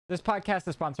This podcast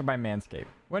is sponsored by Manscaped.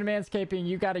 When manscaping,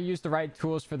 you gotta use the right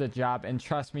tools for the job, and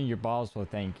trust me, your balls will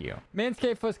thank you.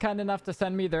 Manscaped was kind enough to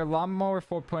send me their Lawnmower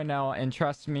 4.0, and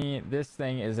trust me, this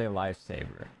thing is a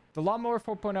lifesaver. The Lawnmower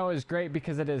 4.0 is great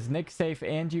because it is nick safe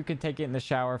and you can take it in the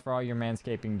shower for all your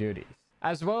manscaping duties.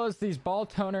 As well as these ball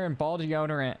toner and ball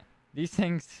deodorant. These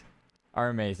things are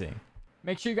amazing.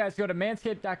 Make sure you guys go to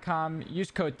manscaped.com,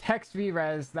 use code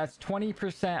TEXTVRES, that's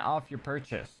 20% off your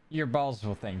purchase. Your balls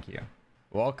will thank you.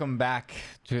 Welcome back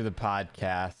to the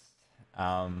podcast.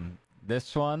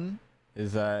 This one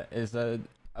is a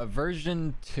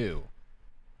version 2.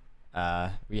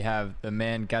 We have the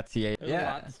man Gutzy Aiden. Yeah,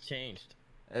 a lot has changed.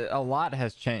 A lot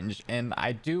has changed, and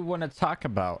I do want to talk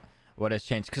about what has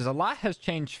changed because a lot has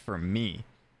changed for me.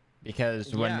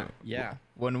 Because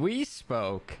when we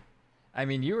spoke, I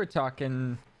mean, you were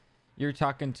talking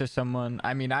to someone.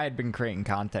 I mean, I had been creating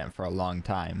content for a long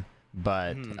time,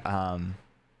 but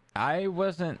I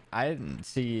didn't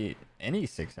see any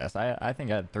success. I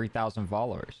think I had 3,000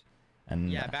 followers.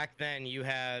 And yeah, back then you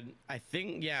had, I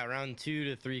think, around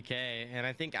 2 to 3K. And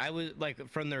I think I was like,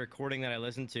 from the recording that I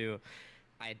listened to,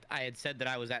 I had said that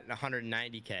I was at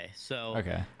 190K. So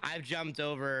okay. I've jumped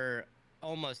over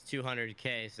almost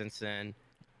 200K since then.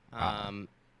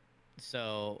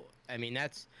 So I mean,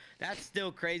 that's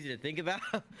still crazy to think about.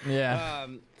 Yeah.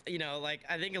 You know, like,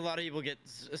 I think a lot of people get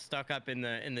stuck up in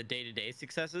the day-to-day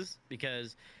successes,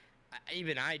 because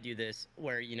even I do this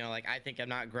where, you know, like, I think I'm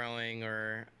not growing,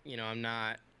 or, you know, I'm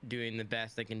not doing the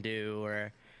best I can do,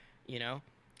 or, you know,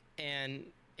 and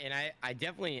I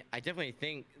definitely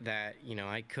think that, you know,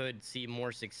 I could see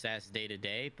more success day to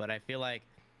day, but I feel like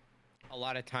a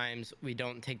lot of times we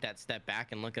don't take that step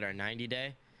back and look at our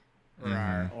 90-day or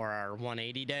our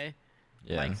 180-day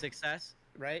like success,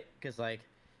 right? Because, like,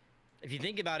 if you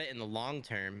think about it in the long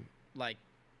term, like,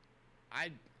 I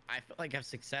feel like I've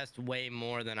successed way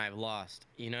more than I've lost.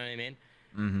 You know what I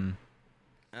mean?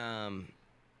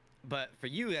 But for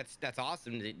you, that's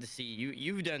awesome to see.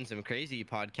 You've done some crazy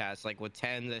podcasts, like with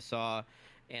Tens I saw,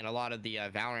 and a lot of the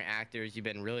Valorant actors. You've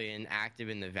been really active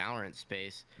in the Valorant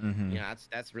space. You know,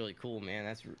 that's really cool,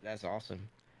 man. That's awesome.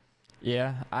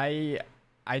 Yeah, I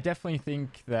definitely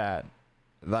think that,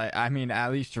 like, I mean,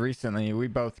 at least recently we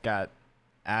both got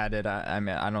added. I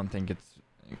mean, I don't think it's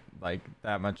like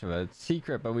that much of a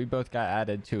secret, but we both got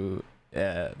added to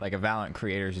like a Valorant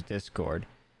creators Discord.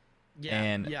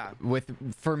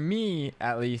 For me,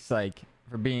 at least, like,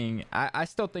 for being, I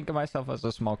still think of myself as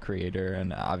a small creator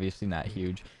and obviously not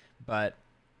huge, but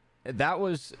that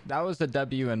was a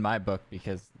W in my book,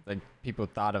 because, like, people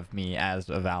thought of me as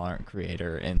a Valorant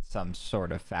creator in some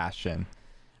sort of fashion.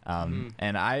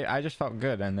 And I just felt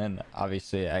good. And then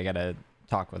obviously I got to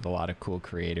talk with a lot of cool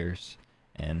creators,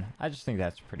 and I just think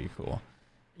that's pretty cool.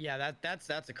 Yeah, that's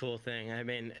a cool thing. I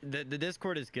mean, the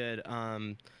Discord is good.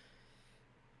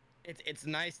 It's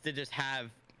nice to just have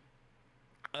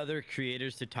other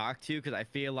creators to talk to, because I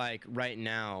feel like right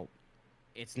now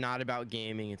it's not about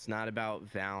gaming, it's not about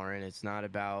Valorant, it's not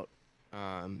about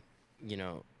you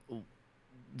know,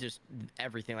 just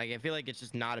everything. Like, I feel like it's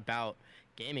just not about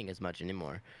gaming as much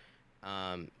anymore.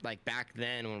 Like, back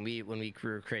then when we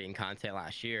were creating content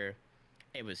last year,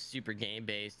 it was super game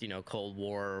based, you know, Cold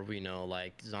War, we know,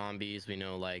 like, zombies, we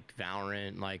know, like,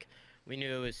 Valorant, like, we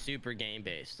knew it was super game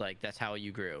based. Like, that's how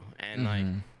you grew. And like,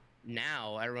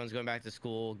 now everyone's going back to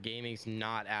school. Gaming's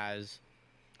not as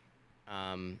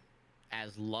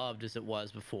loved as it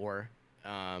was before.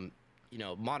 You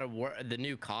know, Modern War, the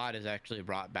new COD has actually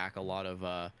brought back a lot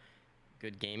of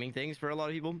good gaming things for a lot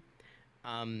of people.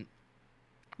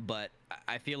 But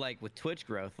I feel like with Twitch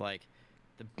growth, like,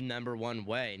 the #1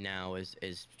 way now is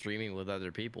streaming with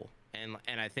other people. And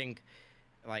I think,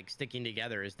 like, sticking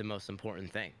together is the most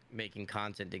important thing. Making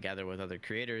content together with other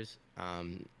creators,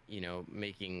 you know,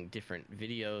 making different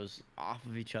videos off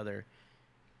of each other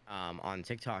on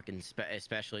TikTok, and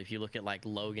especially if you look at, like,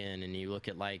 Logan, and you look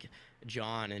at, like,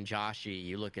 John and Joshy,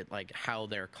 you look at, like, how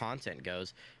their content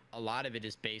goes. A lot of it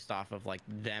is based off of, like,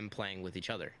 them playing with each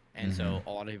other, and so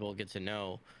a lot of people get to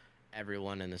know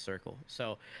everyone in the circle.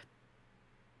 So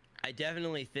I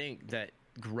definitely think that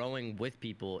growing with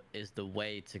people is the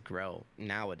way to grow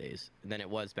nowadays than it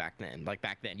was back then. Like,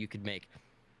 back then you could make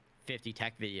 50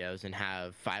 tech videos and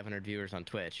have 500 viewers on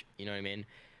Twitch, you know what I mean?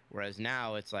 Whereas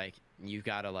now it's like, you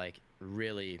gotta, like,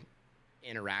 really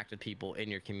interact with people in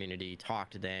your community, talk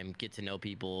to them, get to know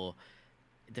people.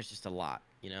 There's just a lot,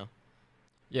 you know?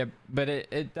 Yeah, but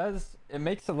it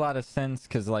makes a lot of sense,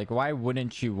 because, like, why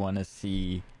wouldn't you want to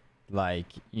see, like,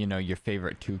 you know, your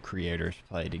favorite 2 creators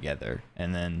play together?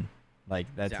 And then, like,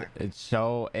 that's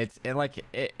exactly.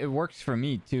 It works for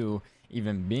me too.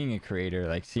 even being a creator,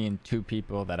 like seeing two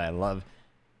people that I love,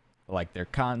 like their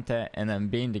content, and then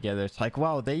being together, it's like,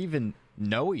 wow, they even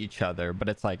know each other. But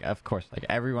it's like, of course, like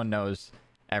everyone knows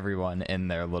everyone in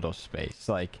their little space,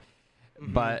 like,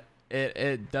 but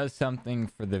it does something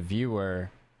for the viewer,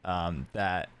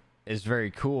 that is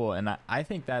very cool. And I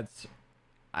think that's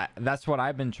what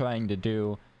I've been trying to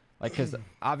do, like, because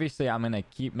obviously I'm gonna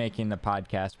keep making the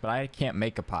podcast, but I can't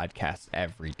make a podcast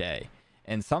every day.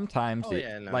 And sometimes Oh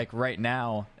yeah, no. like right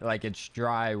now, like it's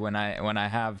dry when I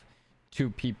have two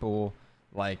people.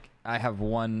 Like I have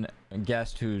one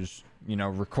guest who's, you know,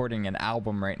 recording an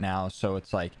album right now, so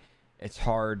it's like it's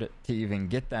hard to even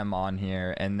get them on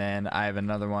here. And then I have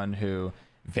another one who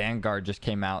Vanguard just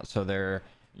came out, so they're,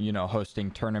 you know, hosting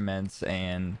tournaments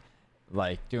and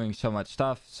like doing so much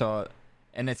stuff. So,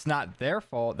 and it's not their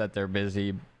fault that they're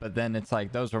busy, but then it's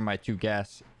like those were my two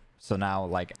guests. So now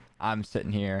like I'm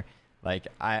sitting here, like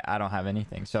I don't have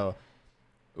anything. So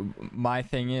my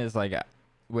thing is like,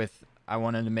 with I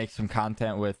wanted to make some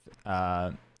content with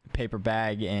Paper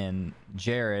Bag and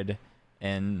Jared,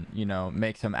 and, you know,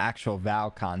 make some actual Val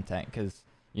content, because,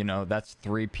 you know, that's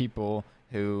three people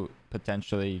who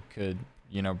potentially could,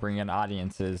 you know, bring in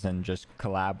audiences and just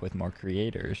collab with more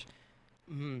creators.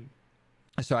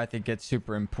 So I think it's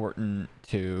super important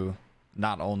to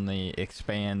not only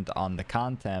expand on the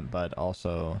content, but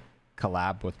also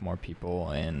collab with more people,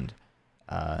 and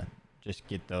just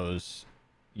get those,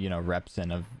 you know, reps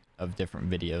in of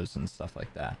different videos and stuff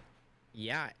like that.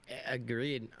 Yeah,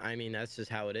 agreed. I mean, that's just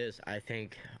how it is. I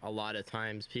think a lot of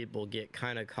times people get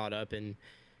kind of caught up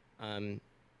um,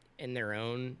 in their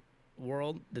own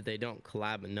world, that they don't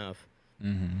collab enough.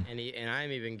 And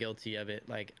I'm even guilty of it.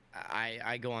 Like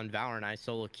I go on Valorant, I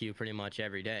solo queue pretty much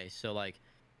every day. So like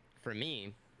for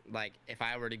me, like if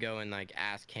I were to go and like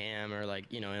ask Cam, or like,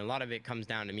 you know, and a lot of it comes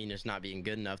down to me just not being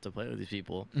good enough to play with these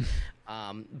people.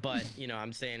 But you know,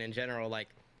 I'm saying in general, like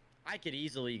I could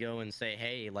easily go and say,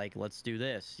 hey, like let's do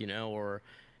this, you know, or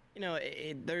you know,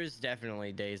 there's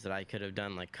definitely days that I could have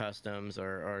done like customs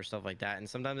or stuff like that, and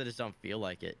sometimes I just don't feel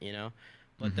like it, you know.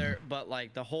 But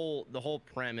like the whole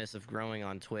premise of growing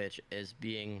on Twitch is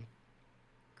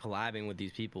collabing with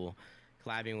these people,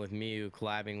 collabing with Mew,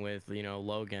 collabing with, you know,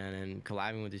 Logan, and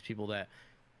collabing with these people that,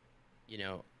 you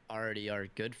know, already are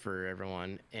good for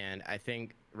everyone. And I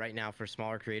think right now for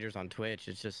smaller creators on Twitch,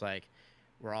 it's just like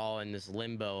we're all in this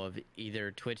limbo of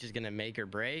either Twitch is gonna make or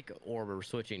break, or we're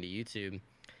switching to YouTube.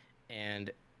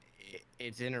 And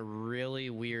it's in a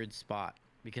really weird spot,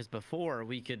 because before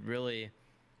we could really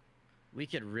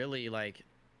like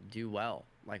do well.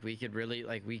 Like we could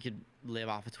live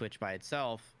off of Twitch by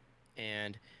itself.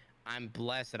 And I'm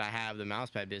blessed that I have the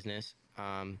mousepad business,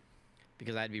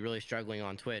 because I'd be really struggling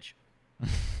on Twitch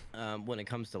when it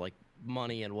comes to like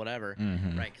money and whatever,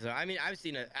 right? Because I mean, I've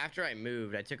seen it after I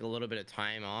moved. I took a little bit of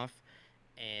time off,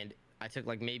 and I took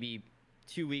like maybe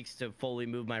 2 weeks to fully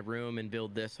move my room and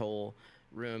build this whole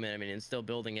room. And I mean, and still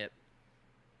building it,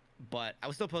 but I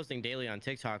was still posting daily on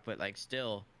TikTok. But like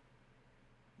still,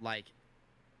 like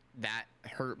that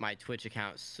hurt my Twitch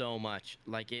account so much.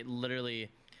 Like it literally,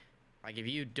 like if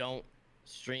you don't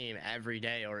stream every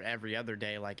day or every other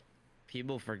day, like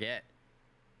people forget.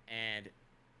 And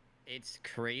it's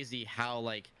crazy how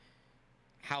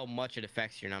much it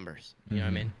affects your numbers. You know what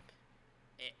I mean?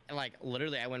 Like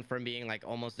literally I went from being like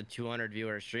almost a 200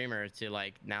 viewer streamer to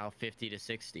like now 50 to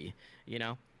 60, you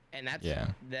know. And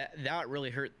that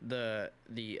really hurt the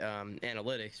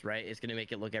analytics, right? It's gonna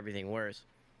make it look everything worse.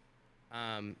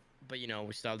 But you know,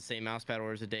 we still have the same mousepad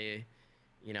orders a day.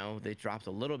 You know, they dropped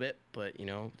a little bit, but you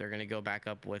know, they're gonna go back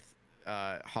up with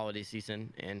holiday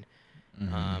season and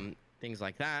things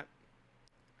like that.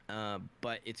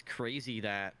 But it's crazy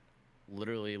that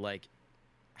literally like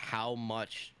how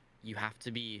much you have to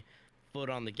be foot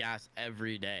on the gas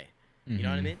every day. You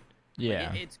know what I mean? Yeah.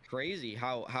 Like it's crazy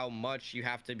how much you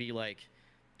have to be like,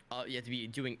 you have to be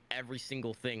doing every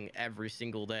single thing every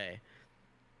single day.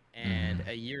 And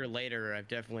a year later, I've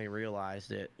definitely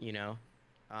realized it. You know,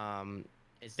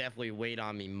 it's definitely weighed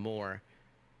on me more,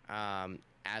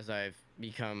 as I've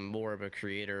become more of a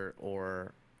creator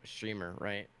or a streamer,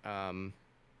 right?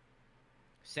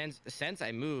 Since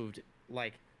I moved,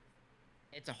 like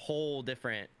it's a whole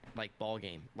different like ball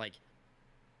game. Like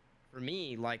for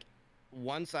me, like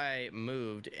once I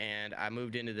moved and I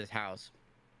moved into this house,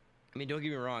 I mean, don't get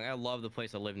me wrong, I love the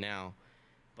place I live now,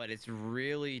 but it's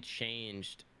really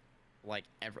changed like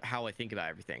how I think about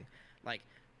everything. Like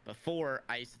before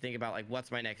I used to think about like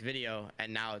what's my next video,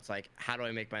 and now it's like how do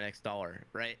I make my next dollar,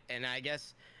 right? And I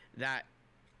guess that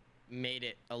made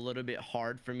it a little bit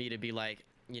hard for me to be like,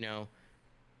 you know,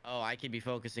 oh, I could be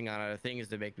focusing on other things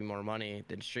to make me more money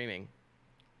than streaming.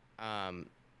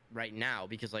 right now,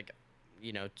 because like,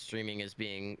 streaming is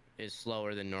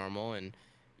slower than normal, and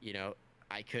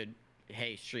I could,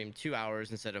 hey, stream 2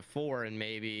 hours instead of 4, and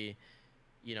maybe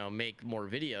make more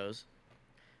videos,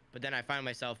 but then I find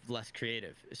myself less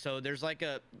creative. So there's like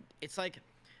it's like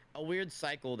a weird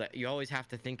cycle that you always have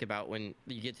to think about when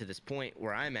you get to this point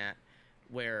where I'm at,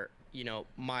 where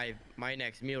my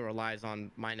next meal relies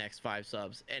on my next 5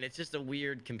 subs, and it's just a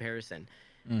weird comparison.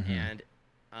 Mm-hmm. And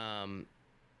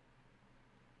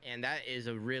and that is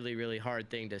a really, really hard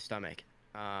thing to stomach.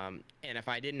 And if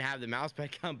I didn't have the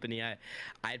mousepad company,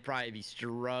 I'd probably be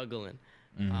struggling.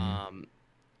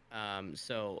 Mm-hmm.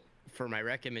 So for my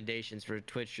recommendations for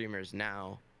Twitch streamers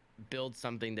now, build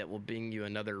something that will bring you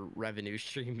another revenue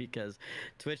stream, because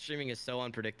Twitch streaming is so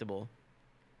unpredictable.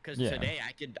 Because Yeah. today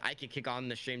I could kick on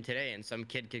the stream today and some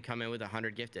kid could come in with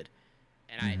 100 gifted,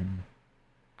 and Mm-hmm.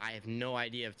 I have no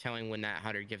idea of telling when that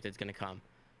 100 gifted is gonna come.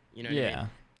 You know what I Yeah. mean?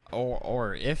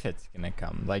 Or if it's gonna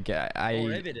come. Like Or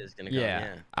if it is gonna come.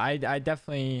 yeah. Yeah. I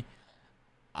definitely,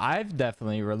 I've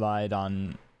definitely relied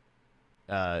on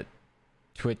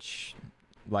Twitch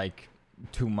like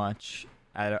too much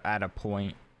at a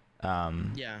point,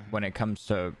 Yeah. when it comes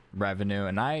to revenue,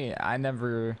 and I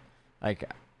never, like,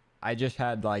 I just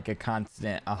had like a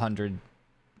constant 100,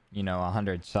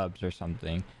 100 subs or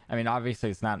something. I mean,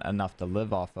 obviously it's not enough to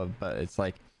live off of, but it's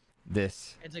like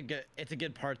this. It's a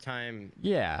good part-time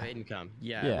Yeah. income.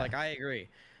 Yeah, Yeah. like I agree.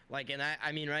 Like, and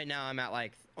I mean right now I'm at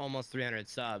like almost 300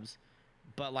 subs,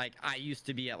 but like I used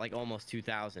to be at like almost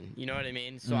 2,000. You know what I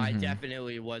mean? So I Mhm.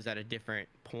 definitely was at a different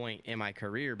point in my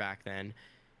career back then.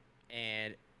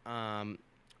 And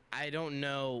I don't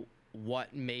know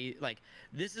what made, like,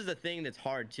 this is the thing that's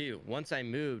hard too. Once I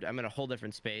moved, I'm in a whole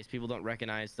different space. People don't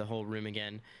recognize the whole room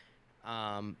again.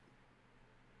 Um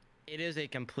it is a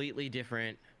completely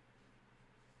different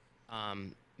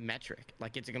metric.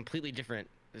 Like, it's a completely different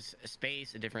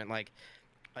space, a different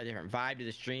vibe to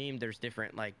the stream. There's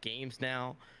different like games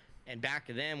now, and back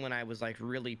then when I was like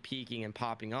really peaking and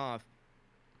popping off,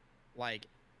 like,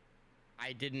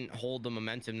 I didn't hold the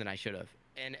momentum that I should have.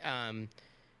 And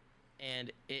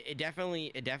it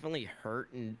definitely hurt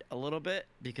a little bit,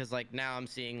 because like now I'm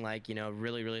seeing like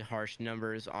really, really harsh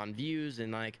numbers on views,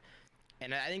 and like,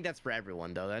 and I think that's for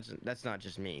everyone though. That's not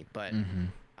just me, but Mhm.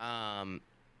 um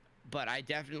but I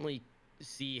definitely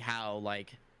see how,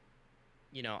 like,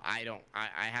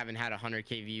 I haven't had a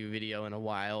 100K view video in a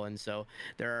while, and so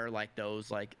there are like those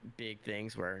like big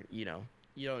things where you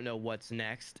don't know what's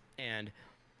next. And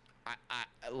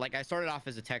I started off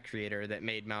as a tech creator that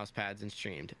made mouse pads and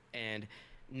streamed, and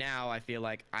now I feel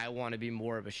like I want to be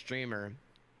more of a streamer,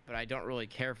 but I don't really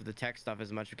care for the tech stuff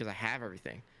as much because I have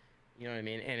everything. You know what I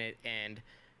mean? And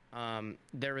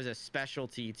there was a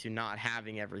specialty to not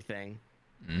having everything,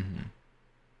 Mhm.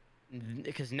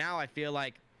 because now I feel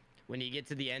like when you get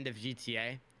to the end of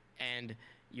GTA and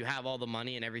you have all the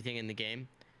money and everything in the game,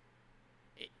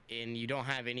 and you don't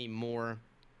have any more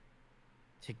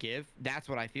to give, that's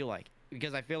what I feel like,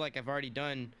 because I feel like I've already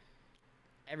done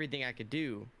everything I could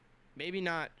do. Maybe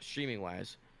not streaming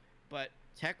wise, but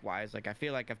tech wise, like I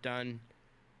feel like I've done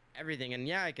everything. And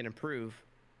yeah, I can improve,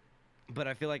 but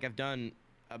I feel like I've done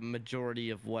a majority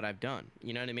of what I've done.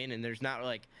 You know what I mean? And there's not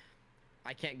like,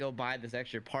 I can't go buy this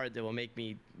extra part that will make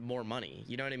me more money.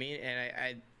 You know what I mean?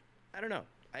 And I don't know.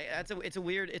 It's a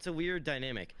weird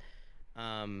dynamic.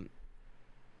 And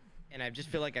I just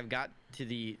feel like I've got to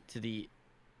the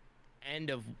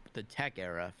end of the tech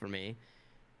era for me,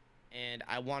 and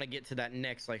I want to get to that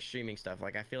next like streaming stuff.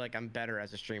 Like, I feel like I'm better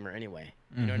as a streamer anyway.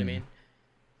 You know what I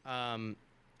mean?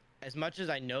 As much as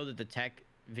I know that the tech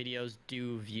videos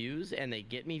do views and they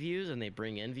get me views and they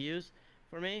bring in views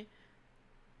for me,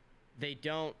 they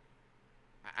don't.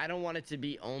 I don't want it to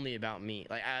be only about me.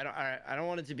 Like, I don't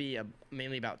want it to be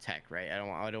mainly about tech, right? I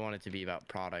don't want it to be about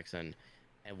products and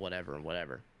whatever and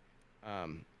whatever.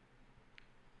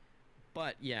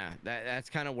 But yeah, that's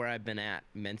kind of where I've been at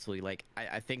mentally. Like,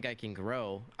 I think I can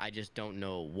grow. I just don't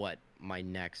know what my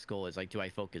next goal is. Like, do I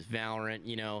focus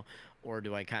Valorant, or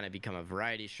do I kind of become a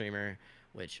variety streamer,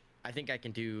 which I think I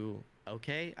can do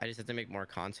okay. I just have to make more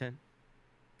content.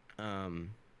 And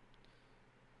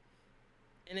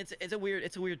it's a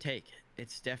weird take.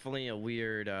 It's definitely a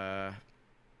weird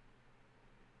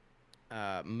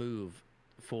move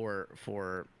for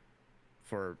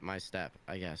my step,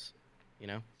 I guess. You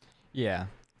know? Yeah.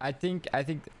 I think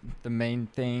the main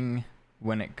thing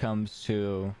when it comes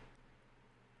to,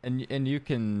 and you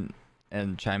can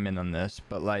and chime in on this,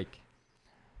 but like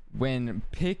when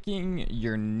picking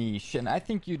your niche, and I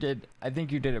think you did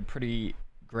a pretty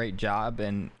great job,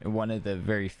 and one of the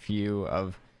very few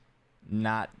of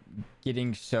not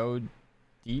getting so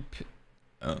deep,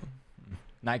 uh,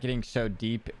 not getting so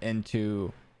deep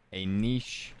into a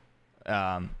niche,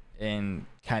 and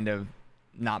kind of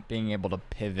not being able to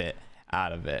pivot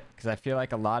out of it. Because I feel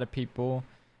like a lot of people,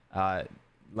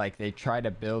 like they try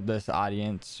to build this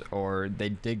audience, or they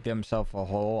dig themselves a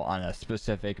hole on a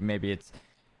specific, maybe it's,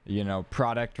 you know,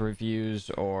 product reviews,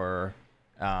 or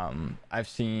I've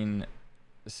seen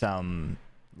some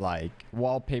like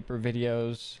wallpaper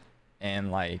videos,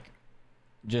 and like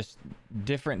just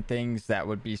different things that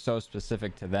would be so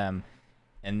specific to them,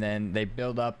 and then they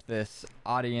build up this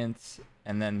audience,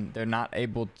 and then they're not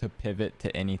able to pivot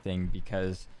to anything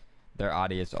because their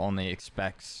audience only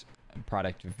expects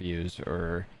product reviews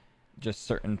or just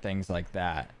certain things like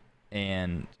that.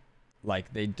 And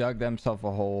like they dug themselves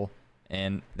a hole,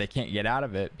 and they can't get out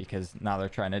of it because now they're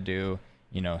trying to do,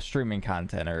 you know, streaming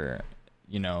content, or,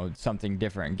 you know, something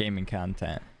different, gaming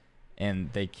content,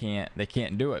 and they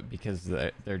can't do it because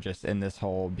they're just in this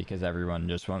hole because everyone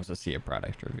just wants to see a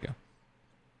product review.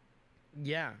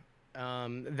 Yeah,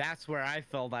 that's where I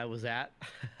felt I was at.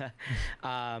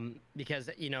 Because,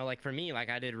 you know, like for me, like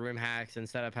I did room hacks and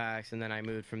setup hacks, and then I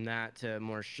moved from that to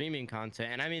more streaming content.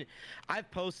 And I mean, I've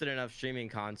posted enough streaming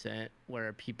content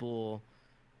where people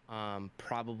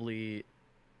probably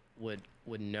would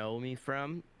know me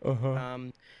from.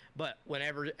 But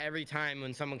every time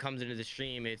when someone comes into the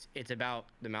stream, it's about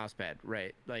the mousepad,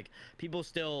 right? Like people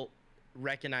still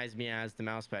recognize me as the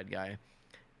mousepad guy,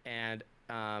 and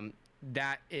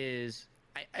that is,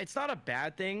 it's not a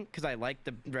bad thing because I like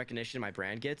the recognition my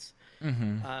brand gets.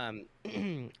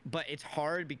 But it's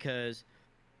hard because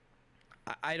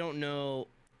I don't know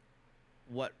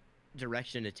what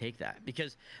direction to take that,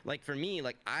 because like for me,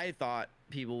 like I thought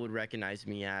people would recognize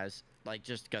me as like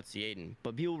just Gutzy Aiden,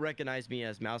 but people recognize me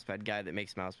as mousepad guy that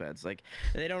makes mousepads. Like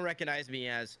they don't recognize me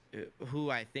as who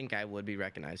I think I would be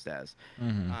recognized as.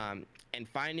 And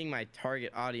finding my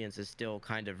target audience is still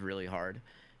kind of really hard,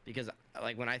 because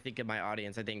like when I think of my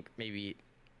audience, I think maybe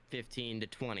 15 to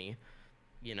 20,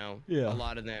 you know. Yeah. A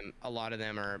lot of them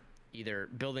are either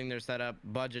building their setup,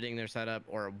 budgeting their setup,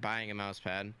 or buying a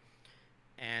mousepad.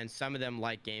 And some of them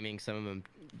like gaming, some of them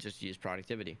just use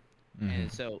productivity.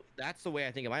 And so that's the way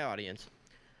I think of my audience.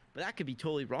 But that could be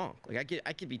totally wrong. Like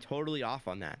I could be totally off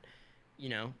on that. You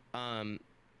know,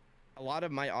 a lot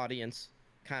of my audience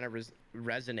kind of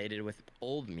resonated with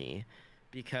old me,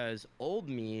 because old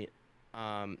me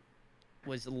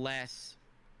was less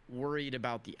worried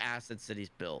about the assets that he's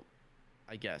built,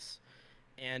 I guess.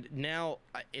 And now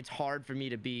it's hard for me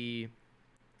to be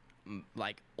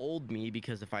like old me,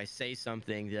 because if I say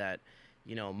something that,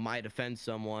 you know, might offend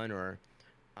someone, or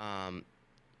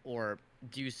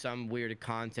do some weird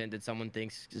content that someone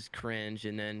thinks is cringe,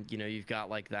 and then, you know, you've got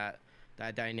like that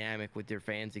dynamic with your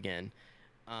fans again.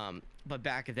 But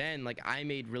back then, like I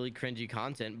made really cringy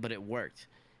content, but it worked.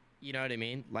 You know what I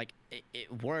mean? Like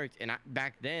it worked, and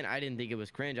back then I didn't think it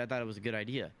was cringe. I thought it was a good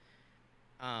idea.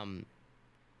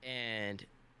 And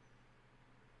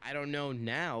I don't know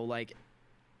now, like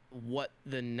what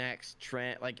the next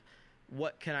trend, like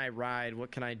what can I ride,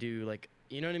 what can I do, like,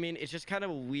 you know what I mean? It's just kind of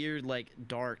a weird, like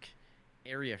dark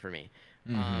area for me.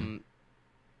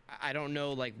 I don't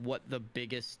know like what the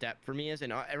biggest step for me is,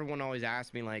 and everyone always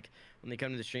asks me, like when they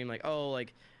come to the stream, like, oh,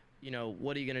 like, you know,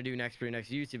 what are you gonna do next for your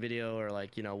next YouTube video, or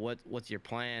like, you know, what's your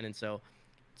plan? And so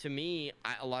to me,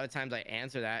 a lot of times I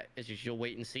answer that as just, you'll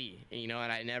wait and see, you know,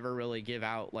 and I never really give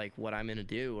out like what I'm gonna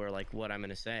do or like what I'm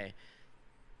gonna say,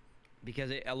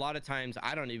 because a lot of times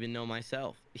I don't even know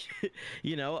myself.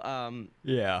 You know,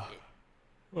 Yeah.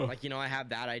 like, you know, I have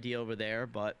that idea over there,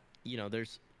 but you know,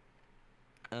 there's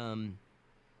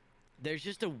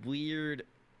just a weird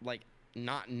like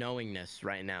not knowingness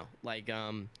right now. Like,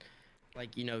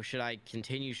 you know, should I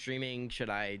continue streaming? Should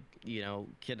I, you know,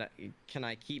 can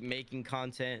I keep making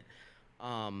content?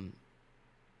 And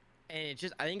it's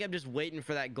just, I think I'm just waiting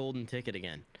for that golden ticket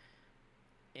again.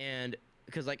 And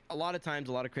because like a lot of times,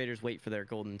 a lot of creators wait for their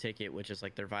golden ticket, which is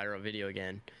like their viral video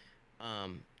again.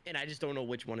 And I just don't know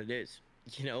which one it is,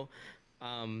 you know?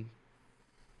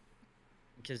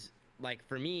 Because like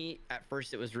for me, at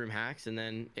first it was room hacks, and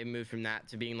then it moved from that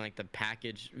to being like the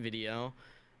package video.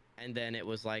 And then it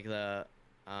was like the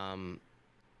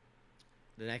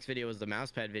next video was the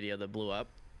mousepad video that blew up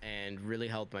and really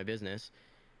helped my business.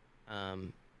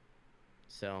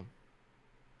 So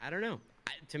I don't know.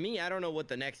 To me, I don't know what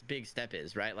the next big step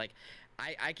is, right? Like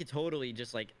I could totally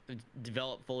just like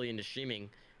develop fully into streaming,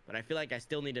 but I feel like I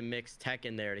still need to mix tech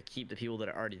in there to keep the people that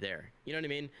are already there. You know what I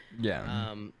mean?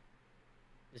 Yeah.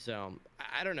 So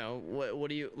I don't know. What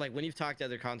do you when you've talked to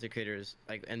other content creators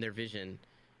like and their vision?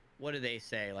 What do they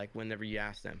say, like whenever you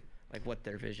ask them? like what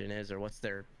their vision is or what's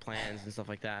their plans and stuff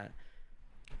like that.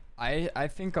 I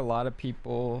think a lot of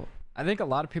people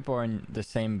are in the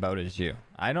same boat as you.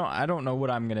 I don't know what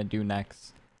I'm gonna do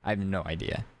next. I have no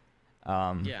idea.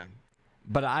 Yeah.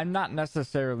 But I'm not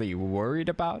necessarily worried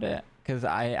about it because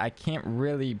I can't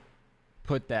really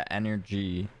put that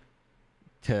energy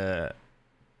to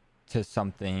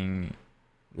something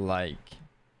like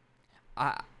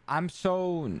I'm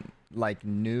so like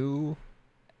new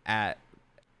at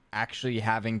actually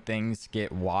having things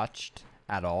get watched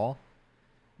at all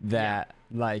that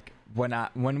like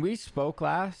when we spoke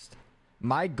last,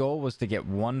 my goal was to get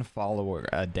 1 follower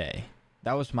a day.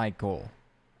 That was my goal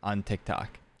on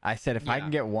TikTok. I said if I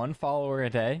can get 1 follower a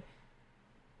day,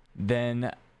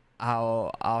 then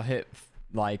I'll hit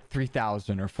like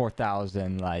 3,000 or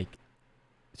 4,000 like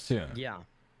soon. Yeah.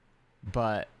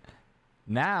 But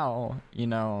now, you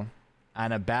know,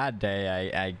 on a bad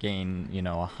day I gain, you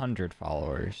know, 100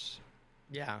 followers.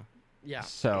 Yeah. Yeah.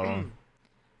 So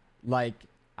like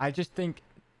I just think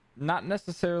not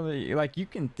necessarily like you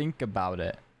can think about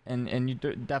it and you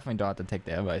definitely don't have to take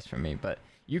the advice from me, but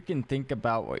you can think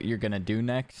about what you're gonna do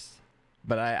next,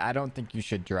 but I don't think you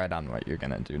should dread on what you're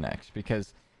gonna do next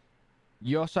because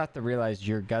you also have to realize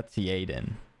you're Gutzy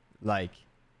Aiden. Like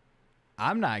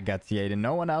I'm not Gutzy Aiden.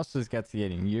 No one else is Gutzy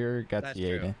Aiden. You're Gutzy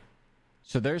Aiden.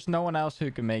 So there's no one else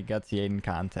who can make Gutzy Aiden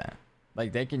content.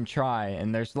 Like they can try,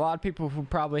 and there's a lot of people who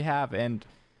probably have and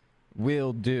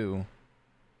will do.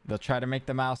 They'll try to make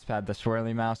the mouse pad, the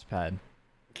swirly mouse pad.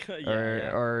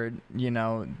 Or you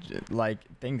know, like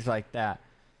things like that.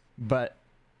 But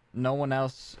no one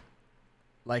else,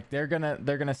 like they're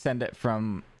gonna send it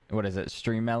from what is it,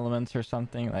 Stream Elements or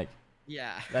something, like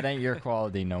that ain't your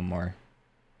quality no more.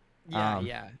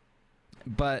 Yeah.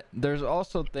 But there's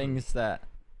also things that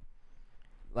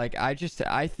like I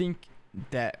think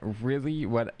that really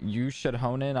what you should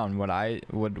hone in on, what I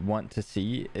would want to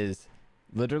see is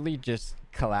literally just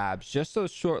collabs, just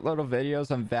those short little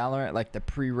videos on Valorant, like the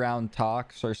pre-round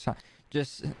talks or something,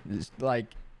 just like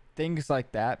things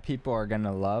like that people are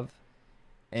gonna love.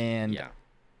 And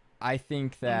I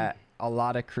think that a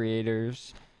lot of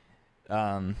creators,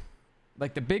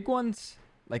 like the big ones,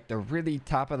 like the really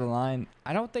top of the line,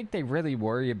 I don't think they really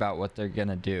worry about what they're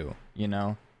gonna do, you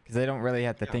know, because they don't really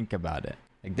have to think about it.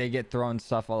 Like they get thrown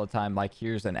stuff all the time, like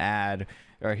here's an ad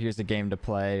or here's a game to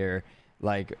play or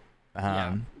like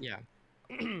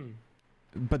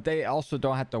but they also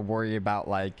don't have to worry about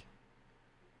like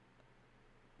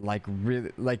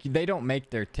really, like they don't make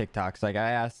their TikToks. Like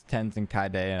I asked Tens and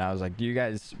Kaide and I was like, do you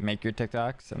guys make your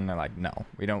TikToks? And they're like, no,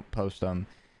 we don't post them.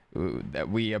 That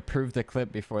we approve the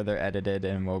clip before they're edited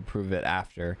and we'll approve it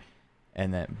after.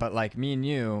 And then but like me and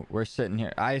you, we're sitting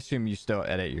here, I assume you still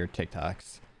edit your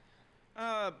TikToks.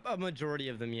 A majority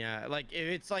of them, yeah. Like if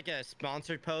it's like a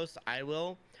sponsored post, I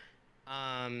will.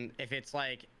 If it's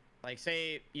like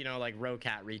say, you know, like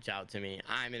Rocat reach out to me,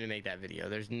 I'm gonna make that video.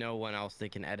 There's no one else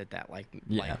that can edit that like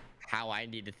how I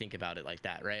need to think about it like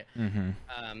that, right?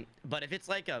 But if it's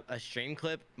like a stream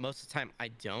clip, most of the time I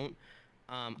don't.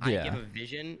 I give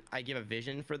a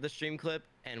vision for the stream clip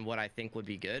and what I think would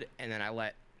be good, and then I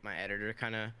let my editor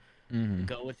kind of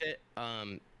go with it.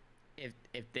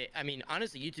 If they, I mean,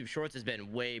 honestly, YouTube Shorts has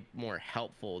been way more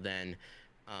helpful than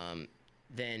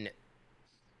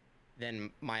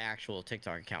my actual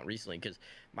TikTok account recently, because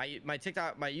my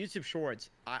YouTube Shorts,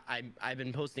 I've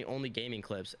been posting only gaming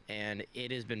clips and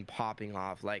it has been popping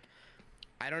off. Like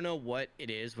I don't know what it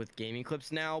is with gaming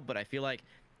clips now, but I feel like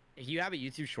if you have a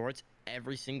YouTube Shorts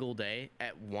every single day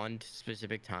at one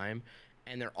specific time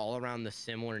and they're all around the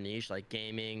similar niche like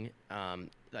gaming,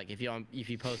 like if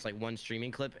you post like one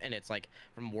streaming clip and it's like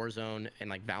from Warzone and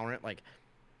like Valorant, like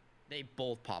they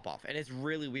both pop off and it's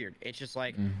really weird. It's just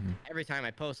like every time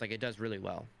I post, like it does really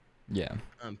well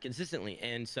consistently.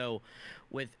 And so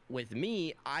with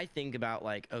me, I think about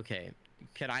like, okay,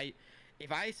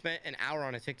 if I spent an hour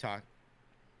on a TikTok,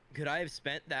 could I have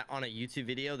spent that on a YouTube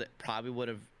video that probably would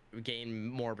have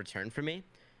gained more return for me?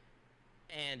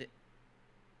 And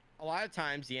a lot of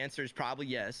times the answer is probably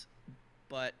yes,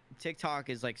 but TikTok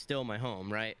is like still my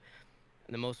home, right?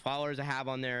 And the most followers I have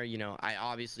on there, you know, I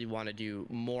obviously want to do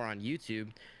more on YouTube,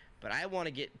 but I want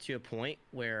to get to a point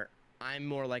where I'm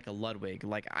more like a Ludwig.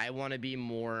 Like I want to be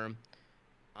more,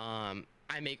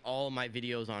 I make all of my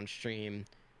videos on stream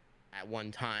at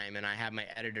one time and I have my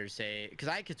editor say, because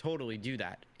I could totally do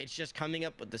that. It's just coming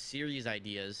up with the series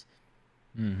ideas.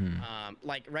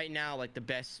 Like right now, like the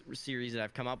best series that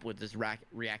I've come up with is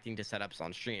reacting to setups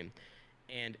on stream.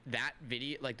 And that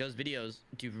video, like those videos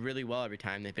do really well every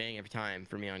time. They bang every time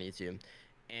for me on YouTube.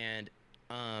 And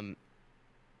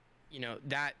you know,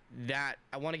 that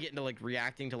I want to get into like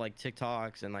reacting to like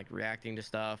TikToks and like reacting to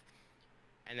stuff.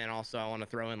 And then also I want to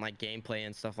throw in like gameplay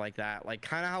and stuff like that. Like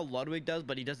kind of how Ludwig does,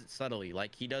 but he does it subtly.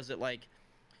 Like he does it like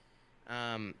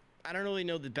I don't really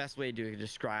know the best way to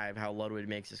describe how Ludwig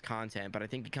makes his content, but I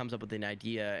think he comes up with an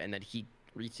idea and then he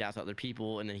reaches out to other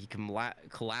people and then he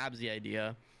collabs the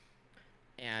idea.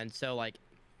 And so like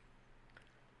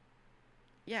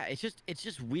yeah, it's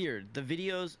just weird. The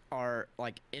videos are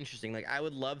like interesting. Like I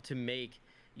would love to make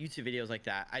YouTube videos like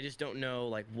that. I just don't know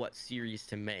like what series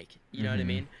to make. You know what I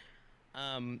mean?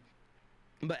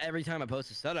 But every time I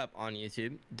post a setup on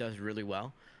YouTube, it does really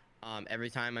well. Every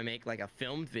time I make like a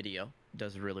filmed video, it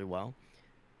does really well.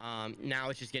 Now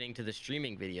it's just getting to the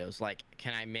streaming videos. Like,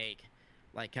 can I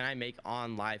make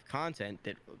on live content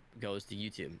that goes to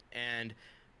YouTube? And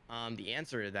the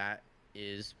answer to that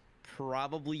is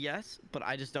probably yes, but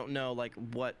I just don't know like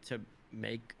what to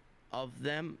make of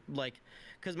them. Like,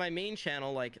 because my main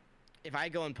channel, like, if I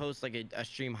go and post like a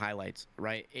stream highlights,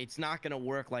 right, it's not gonna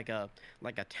work like a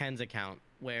Tens account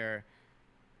where,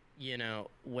 you know,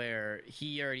 where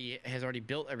he has already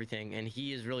built everything and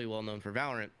he is really well known for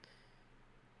Valorant.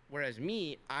 Whereas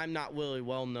me, I'm not really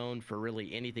well known for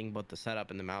really anything but the setup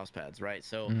and the mouse pads, right?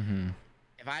 So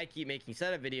if I keep making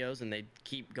setup videos and they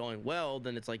keep going well,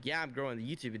 then it's like, yeah, I'm growing the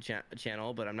YouTube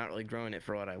channel, but I'm not really growing it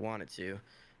for what I want it to.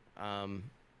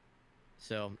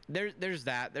 So there's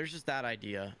that. There's just that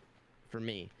idea for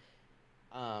me.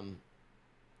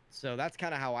 So that's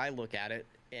kind of how I look at it,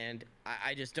 and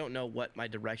I just don't know what my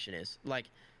direction is. Like,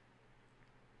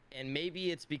 and maybe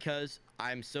it's because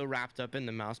I'm so wrapped up in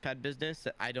the mousepad business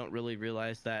that I don't really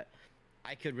realize that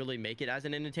I could really make it as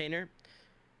an entertainer.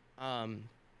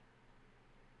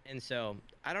 And so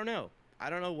I don't know. I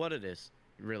don't know what it is,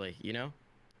 really, you know?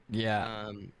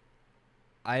 Yeah.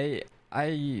 I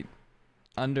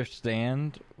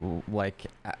understand like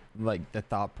the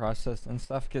thought process and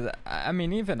stuff, because I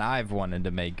mean, even I've wanted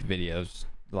to make videos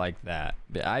like that.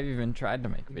 I've even tried to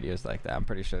make videos like that. I'm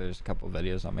pretty sure there's a couple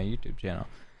videos on my YouTube channel,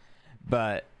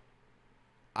 but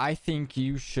I think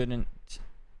you shouldn't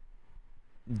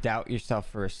doubt yourself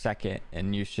for a second,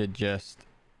 and you should just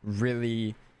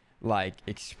really like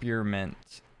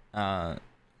experiment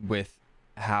with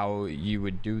how you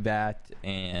would do that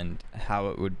and how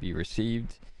it would be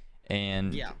received,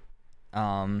 and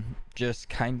just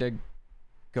kind of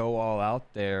go all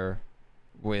out there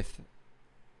with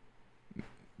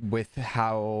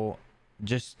how,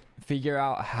 just figure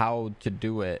out how to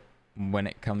do it when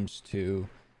it comes to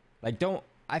like,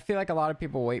 I feel like a lot of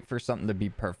people wait for something to be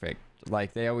perfect.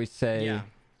 Like they always say,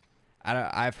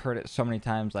 I've heard it so many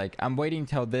times, like, I'm waiting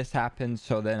till this happens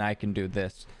so then I can do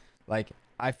this. Like,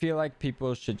 I feel like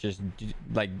people should just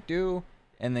do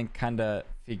and then kind of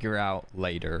figure out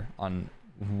later on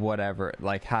whatever,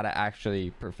 like how to actually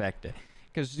perfect it.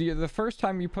 Because the first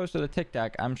time you posted a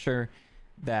TikTok, I'm sure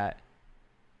that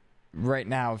right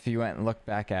now, if you went and looked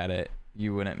back at it,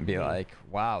 you wouldn't be like,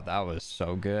 wow, that was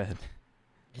so good.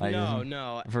 Like,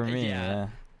 no. For me, yeah.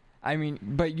 I mean,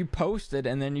 but you posted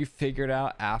and then you figured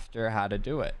out after how to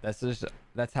do it.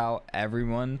 That's how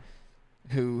everyone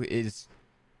who is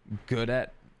good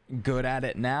at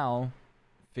it now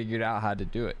figured out how to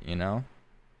do it, you know?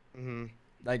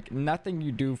 Like, nothing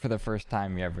you do for the first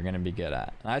time you're ever going to be good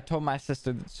at. And I told my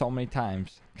sister so many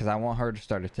times, because I want her to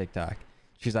start a TikTok.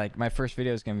 She's like, my first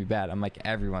video is going to be bad. I'm like,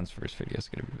 everyone's first video is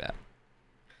going to be bad.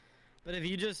 But if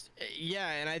you just,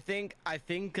 and I think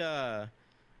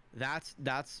that's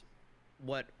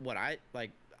what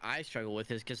I struggle with,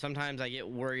 is because sometimes I get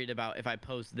worried about, if I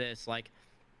post this, like,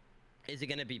 is it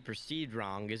going to be perceived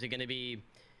wrong? Is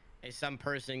some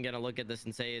person going to look at this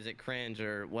and say, is it cringe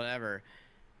or whatever?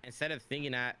 Instead of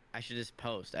thinking that, I should just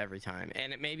post every time.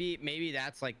 And maybe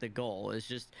that's like the goal, is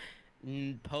just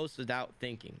post without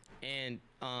thinking. And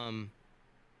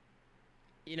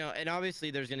you know, and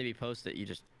obviously there's going to be posts that you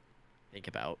just think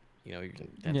about, you know, you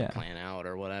can have to plan out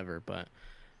or whatever, but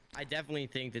I definitely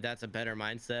think that that's a better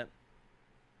mindset.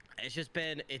 It's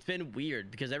been weird,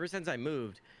 because ever since I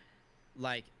moved,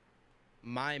 like,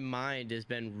 my mind has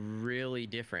been really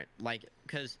different. Like,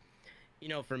 because, you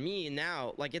know, for me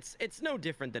now, like, it's no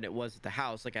different than it was at the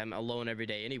house. Like, I'm alone every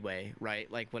day anyway, right?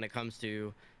 Like, when it comes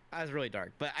to, I was really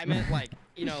dark, but I meant, like,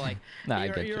 you know, like,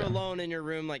 you're alone in your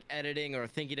room, like, editing or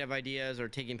thinking of ideas or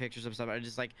taking pictures of stuff. I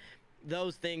just, like,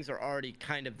 those things are already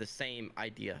kind of the same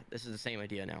idea. This is the same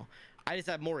idea now. I just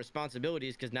have more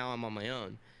responsibilities because now I'm on my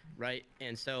own, right?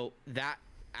 And so that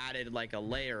added like a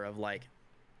layer of like,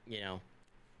 you know,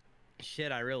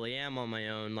 shit, I really am on my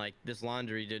own. Like, this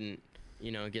laundry didn't,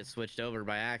 you know, get switched over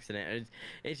by accident.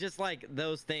 It's just like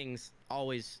those things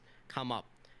always come up,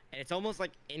 and it's almost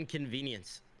like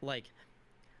inconvenience like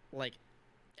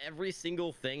every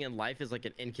single thing in life is like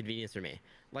an inconvenience for me.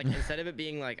 Like instead of it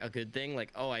being like a good thing,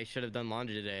 like, oh, I should have done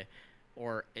laundry today,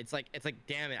 or it's like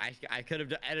damn it, I could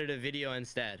have edited a video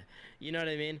instead. You know what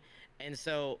I mean? And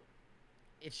so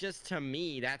it's just, to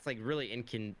me, that's like really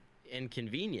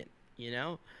inconvenient, you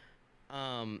know?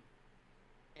 And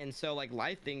so like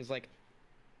life things like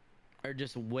are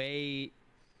just way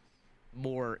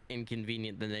more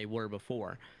inconvenient than they were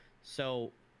before.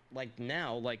 So like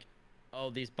now, like, oh,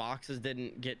 these boxes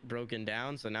didn't get broken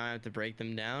down, so now I have to break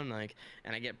them down, like,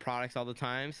 and I get products all the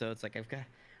time, so it's like I've got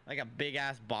like a big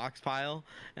ass box pile,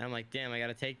 and I'm like, damn, I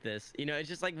gotta take this. You know, it's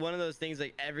just like one of those things,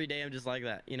 like every day I'm just like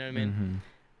that, you know what I mean?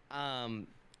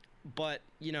 But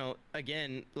you know,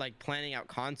 again, like planning out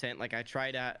content, like I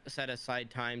try to set aside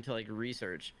time to like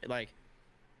research, like,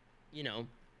 you know,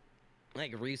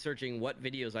 like researching what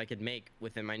videos I could make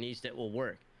within my niche that will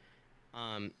work.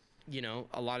 You know,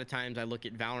 a lot of times I look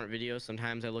at Valorant videos,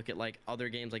 sometimes I look at like other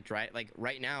games, like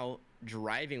right now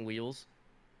driving wheels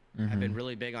have been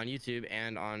really big on YouTube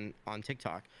and on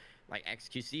TikTok. Like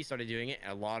XQC started doing it,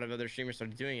 and a lot of other streamers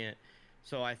started doing it.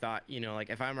 So I thought, you know, like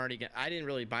if I'm already I didn't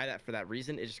really buy that for that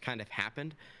reason, it just kind of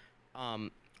happened.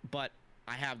 But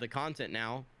I have the content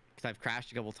now because I've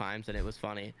crashed a couple times and it was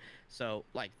funny. So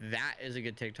like that is a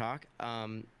good TikTok.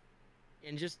 And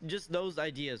just those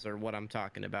ideas are what I'm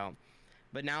talking about.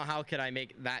 But now how could I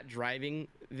make that driving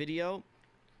video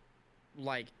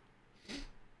like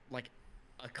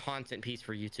a content piece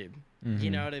for YouTube?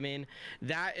 You know what I mean?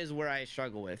 That is where I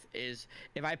struggle with, is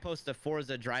if I post a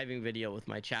Forza driving video with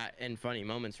my chat and funny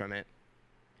moments from it,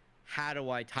 how do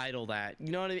I title that?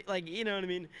 You know what I mean? Like, you know what I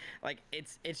mean? Like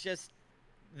it's just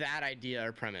that idea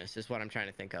or premise is what I'm trying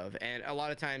to think of. And a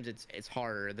lot of times it's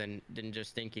harder than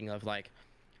just thinking of like,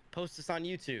 post this on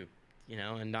YouTube, you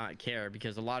know, and not care,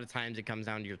 because a lot of times it comes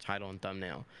down to your title and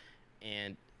thumbnail,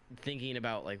 and thinking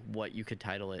about like what you could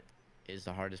title it is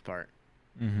the hardest part.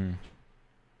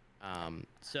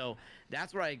 So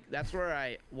that's where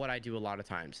I what I do a lot of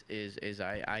times is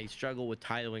I struggle with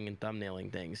titling and thumbnailing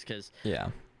things, because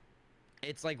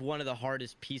it's like one of the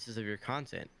hardest pieces of your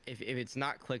content. If it's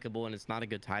not clickable and it's not a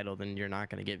good title, then you're not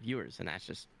going to get viewers, and that's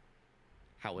just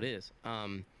how it is.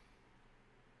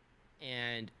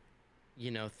 And you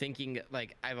know, thinking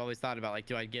like, I've always thought about like,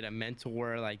 do I get a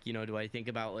mentor? Like, you know, do I think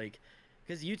about like,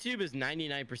 because YouTube is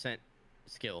 99%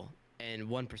 skill and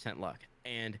 1% luck,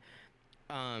 and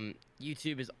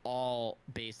YouTube is all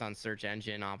based on search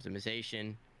engine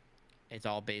optimization. It's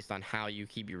all based on how you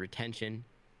keep your retention.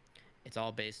 It's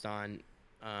all based on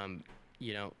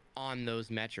you know, on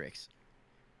those metrics.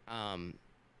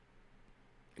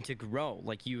 To grow,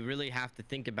 like you really have to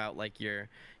think about like your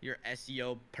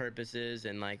SEO purposes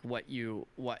and like what you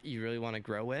really want to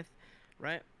grow with,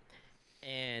 right?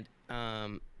 And a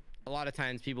lot of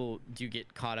times people do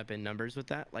get caught up in numbers with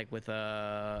that. Like with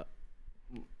like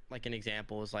an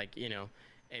example is like, you know,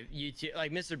 if YouTube,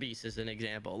 like Mr. Beast is an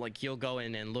example. Like he'll go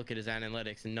in and look at his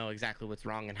analytics and know exactly what's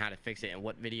wrong and how to fix it and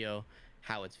what video,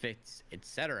 how it's fixed,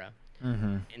 etc.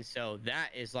 And so that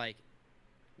is like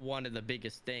one of the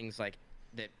biggest things like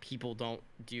that people don't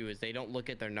do, is they don't look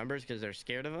at their numbers because they're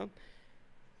scared of them,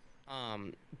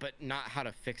 but not how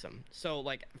to fix them. So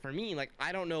like for me, like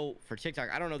I don't know, for TikTok,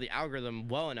 I don't know the algorithm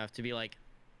well enough to be like,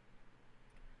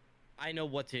 I know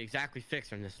what to exactly fix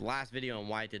from this last video and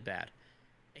why it did bad.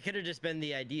 It could have just been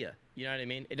the idea, you know what I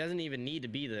mean? It doesn't even need to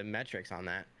be the metrics on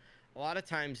that. A lot of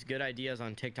times good ideas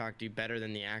on TikTok do better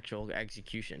than the actual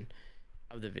execution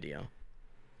of the video.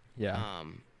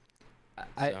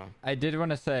 I did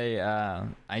want to say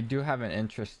I do have an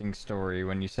interesting story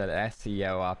when you said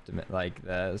SEO like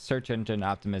the search engine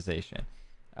optimization.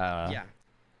 I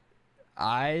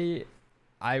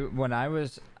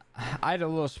had a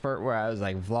little spurt where I was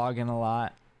like vlogging a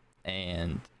lot,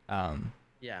 and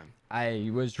I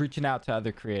was reaching out to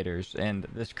other creators, and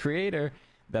this creator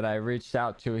that I reached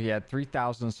out to, he had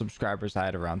 3,000 subscribers. I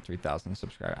had around 3,000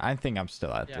 subscribers. I think I'm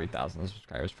still at 3,000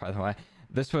 subscribers, by the way.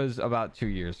 This was about 2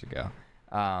 years ago.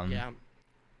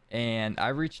 And I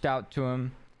reached out to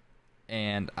him,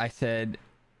 and I said,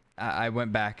 I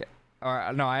went back,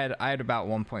 or no, I had about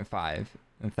 1.5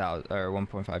 or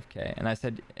 1.5k, and I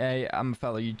said, hey, I'm a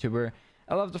fellow YouTuber.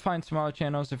 I love to find smaller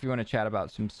channels. If you want to chat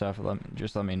about some stuff,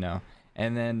 just let me know.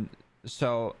 And then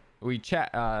so we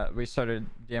started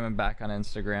DMing back on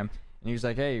Instagram, and he was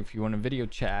like, hey, if you want a video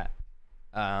chat,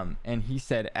 and he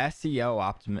said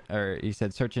he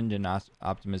said search engine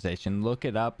optimization. Look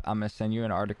it up. I'm gonna send you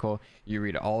an article. You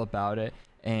read all about it,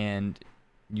 and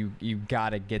you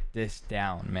gotta get this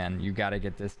down, man. You gotta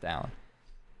get this down.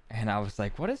 And I was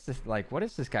like, what is this? Like, what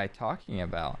is this guy talking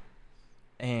about?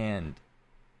 And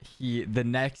the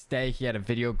next day he had a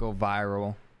video go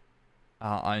viral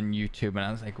on YouTube, and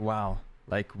I was like, wow,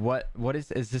 like what is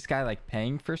this guy like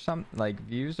paying for some like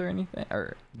views or anything,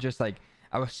 or just like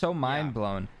I was so mind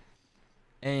blown.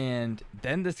 And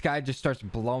then this guy just starts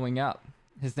blowing up.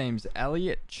 His name's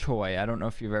Elliot Choi. I don't know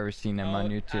if you've ever seen him on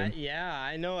YouTube. Yeah,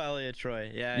 I know Elliot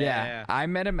Choi. Yeah. I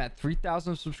met him at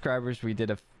 3,000 subscribers. We did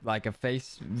a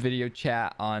face video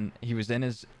chat on. He was in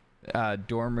his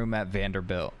dorm room at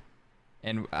Vanderbilt,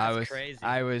 and That's crazy.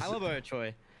 I love Elliot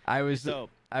Choi. I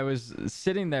was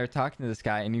sitting there talking to this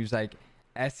guy, and he was like,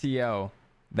 SEO,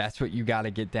 that's what you got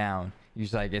to get down. He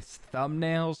was like, it's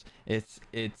thumbnails, it's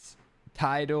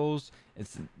titles,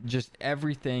 it's just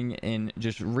everything, and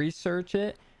just research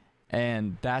it,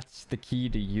 and that's the key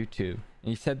to YouTube. And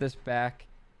he said this back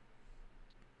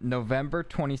November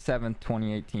 27th,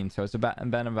 2018, so it's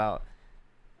been about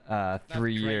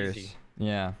 3 years.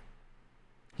 Yeah.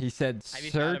 He said, have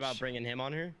you thought about bringing him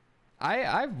on here?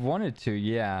 I've wanted to,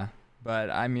 yeah, but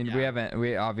I mean,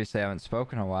 we obviously haven't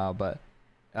spoken in a while, but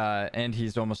and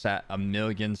he's almost at 1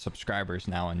 million subscribers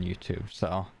now on YouTube,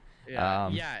 so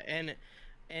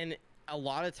and a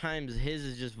lot of times his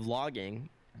is just vlogging,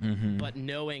 but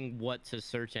knowing what to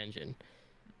search engine,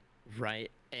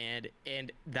 right?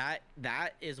 And that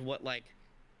is what like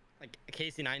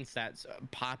Casey Neinstat's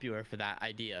popular for that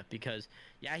idea, because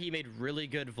he made really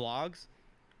good vlogs,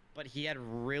 but he had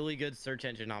really good search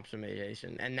engine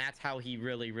optimization, and that's how he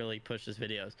really pushed his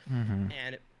videos.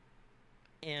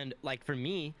 And like for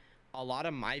me, a lot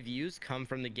of my views come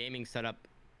from the gaming setup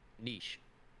niche.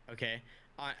 Okay,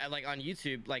 like on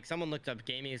YouTube, like someone looked up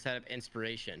gaming setup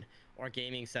inspiration or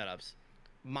gaming setups,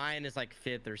 mine is like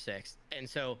 5th or 6th, and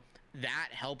so that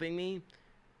helping me,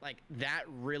 like that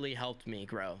really helped me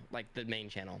grow like the main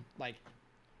channel. Like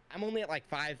I'm only at like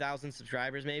 5,000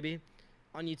 subscribers maybe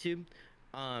on YouTube.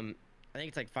 I think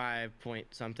it's like 5 point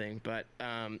something, but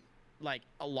like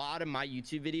a lot of my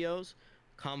YouTube videos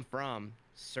come from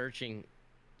searching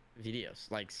videos,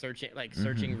 like searching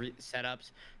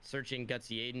setups, searching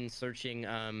Gutzy Aiden, searching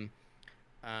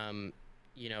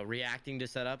you know, reacting to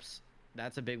setups.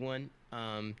 That's a big one.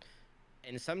 And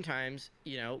sometimes,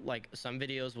 you know, like some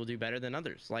videos will do better than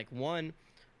others. Like one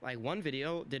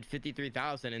video did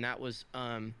 53,000, and that was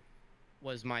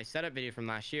my setup video from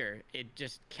last year. It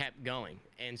just kept going,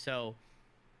 and so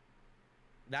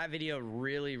that video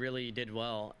really did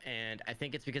well. And I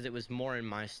think it's because it was more in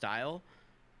my style,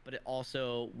 but it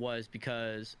also was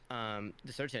because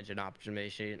the search engine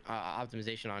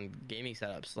optimization on gaming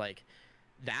setups, like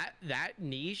that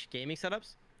niche gaming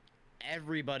setups,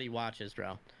 everybody watches,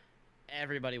 bro.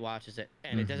 Everybody watches it,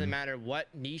 and it doesn't matter what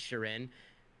niche you're in.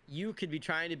 You could be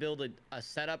trying to build a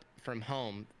setup from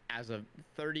home as a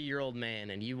 30-year-old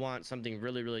man, and you want something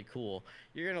really cool.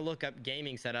 You're gonna look up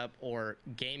gaming setup or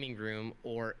gaming room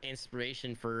or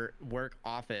inspiration for work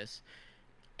office,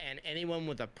 and anyone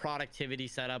with a productivity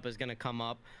setup is gonna come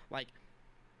up. Like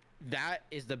that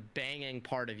is the banging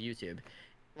part of YouTube.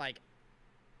 Like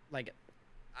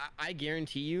I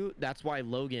guarantee you that's why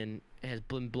Logan has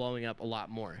been blowing up a lot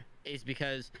more, is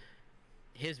because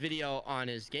his video on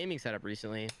his gaming setup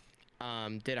recently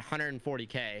did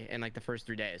 140K in like the first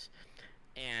 3 days,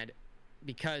 and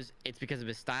because of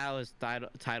his style, his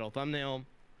title thumbnail,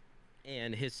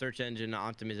 and his search engine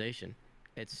optimization.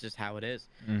 It's just how it is,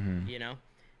 you know.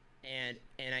 And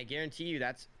I guarantee you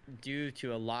that's due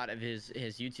to a lot of his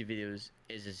YouTube videos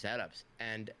is his setups,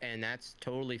 and that's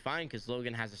totally fine because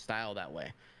Logan has a style that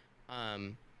way.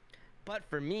 But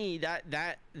for me,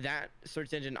 that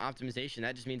search engine optimization,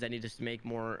 that just means I need to make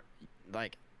more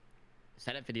like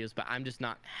setup videos, but I'm just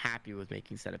not happy with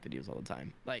making setup videos all the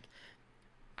time. Like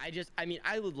I mean,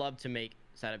 I would love to make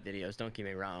setup videos, don't get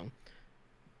me wrong,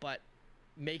 but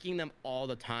making them all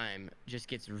the time just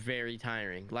gets very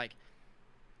tiring. Like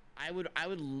I would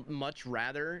much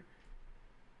rather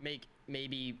make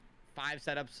maybe 5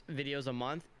 setups videos a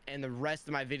month, and the rest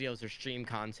of my videos are stream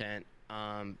content,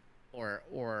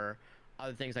 or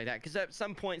other things like that, because at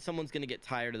some point someone's gonna get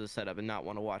tired of the setup and not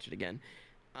want to watch it again.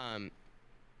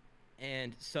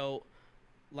 And so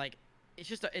like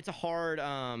it's a hard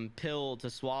pill to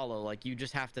swallow. Like you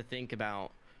just have to think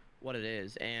about what it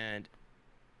is, and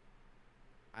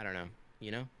I don't know,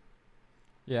 you know.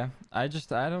 Yeah, I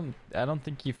don't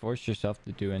think you force yourself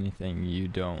to do anything you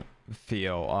don't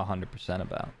feel 100%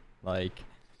 about. Like,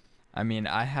 I mean,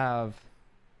 I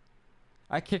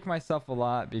kick myself a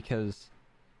lot because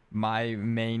my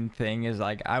main thing is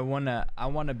like I wanna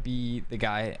be the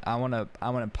guy. I wanna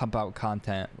pump out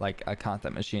content like a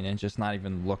content machine and just not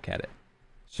even look at it.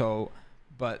 So,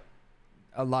 but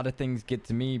a lot of things get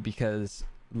to me because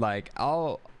like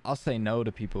I'll I'll say no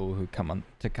to people who come on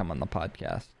the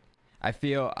podcast. I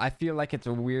feel like it's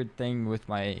a weird thing with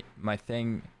my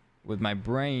thing with my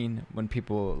brain when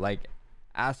people like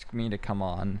ask me to come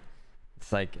on.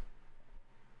 It's like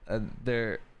I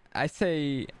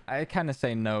kind of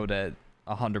say no to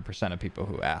 100% of people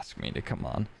who ask me to come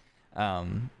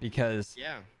on, because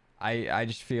Yeah. I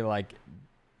just feel like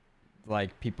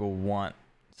people want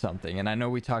something, and I know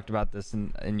we talked about this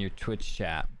in your Twitch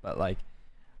chat, but like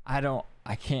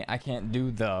I can't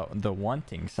do the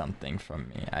wanting something from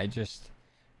me. I just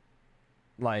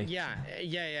like Yeah,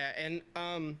 and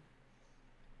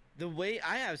the way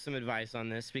I have some advice on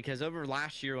this, because over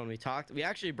last year when we talked, we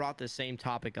actually brought the same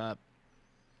topic up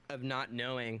of not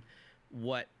knowing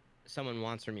what someone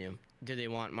wants from you. Do they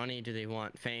want money? Do they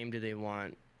want fame? Do they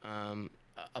want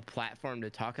a platform to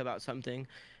talk about something?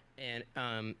 And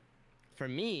for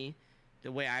me,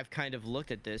 the way I've kind of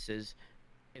looked at this is,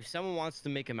 if someone wants to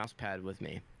make a mouse pad with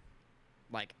me,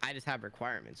 like, I just have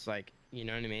requirements. Like, you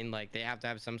know what I mean? Like, they have to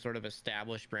have some sort of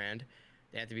established brand.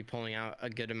 They have to be pulling out a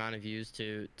good amount of views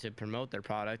to promote their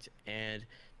product. And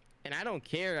I don't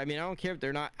care. I mean, I don't care if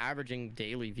they're not averaging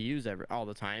daily views all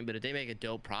the time, but if they make a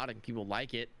dope product and people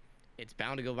like it, it's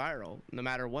bound to go viral no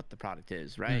matter what the product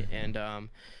is, right? Mm-hmm. And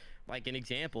like an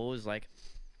example is like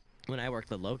when I worked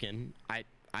with Logan,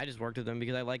 I just worked with him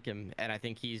because I like him, and I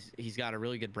think he's got a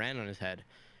really good brand on his head,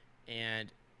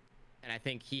 and I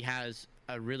think he has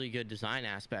a really good design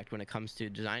aspect when it comes to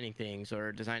designing things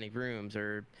or designing rooms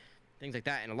or things like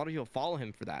that, and a lot of people follow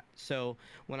him for that. So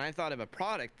when I thought of a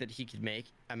product that he could make,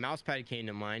 a mouse pad came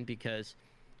to mind because,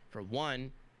 for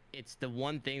one, it's the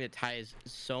one thing that ties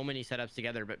so many setups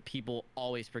together, but people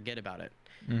always forget about it.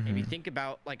 Mm-hmm. If you think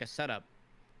about like a setup,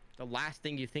 the last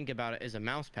thing you think about it is a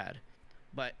mouse pad,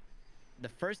 but the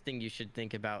first thing you should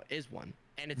think about is one.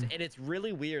 And it's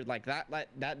really weird, like that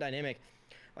dynamic.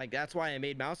 Like, that's why I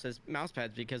made mouse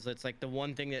pads, because it's like the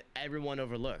one thing that everyone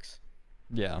overlooks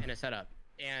in a setup.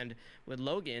 And with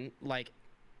Logan, like,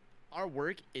 our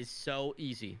work is so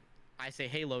easy. I say,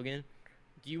 hey Logan,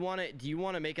 do you want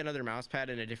to make another mouse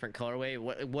pad in a different colorway?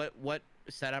 What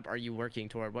setup are you working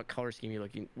toward? What color scheme are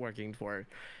you working toward?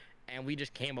 And we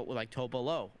just came up with like Topo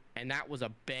Low, and that was a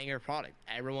banger product.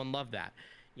 Everyone loved that.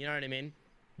 You know what I mean?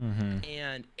 Mm-hmm.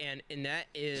 And that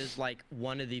is like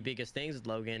one of the biggest things with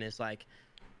Logan is like,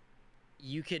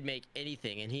 you could make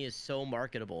anything, and he is so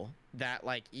marketable that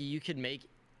like you could make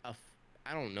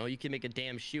I don't know, you could make a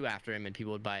damn shoe after him and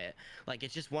people would buy it. Like,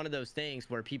 it's just one of those things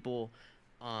where people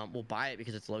will buy it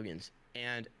because it's Logan's,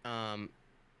 and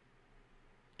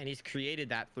he's created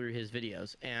that through his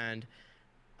videos, and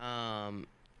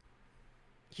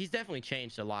he's definitely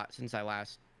changed a lot since I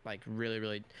last like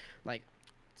really like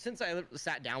since I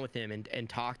sat down with him and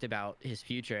talked about his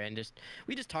future, and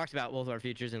we just talked about both our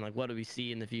futures and like what do we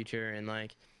see in the future. And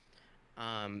like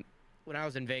when I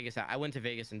was in Vegas, I went to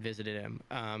Vegas and visited him.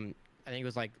 I think it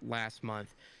was like last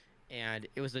month, and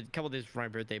it was a couple days before my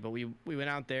birthday, but we went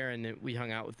out there and we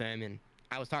hung out with them, and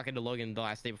I was talking to Logan the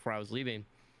last day before I was leaving,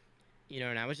 you know,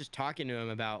 and I was just talking to him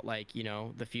about like, you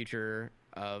know, the future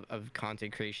of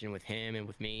content creation with him and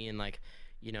with me, and like,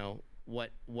 you know,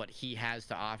 what he has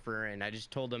to offer. And I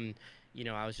just told him, you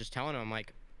know, I was just telling him, I'm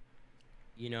like,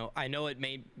 you know, I know it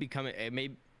may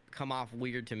come off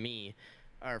weird to me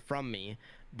or from me,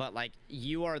 but like,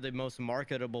 you are the most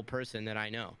marketable person that I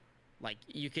know. Like,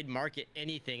 you could market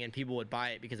anything and people would buy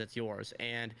it because it's yours.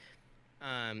 And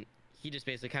he just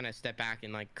basically kind of stepped back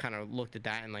and like kind of looked at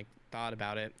that and like thought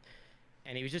about it,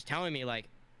 and he was just telling me like,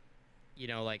 you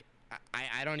know, like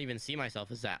I don't even see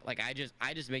myself as that. Like, I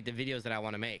just make the videos that I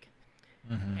want to make.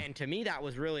 Mm-hmm. And to me, that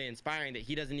was really inspiring, that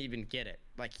he doesn't even get it.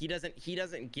 Like, he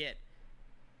doesn't get,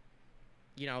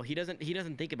 you know, he doesn't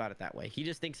think about it that way. He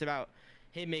just thinks about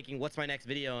him making, what's my next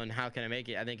video and how can I make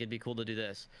it? I think it'd be cool to do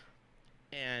this.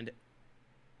 And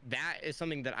that is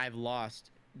something that I've lost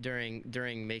during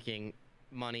making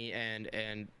money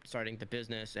and starting the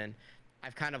business. And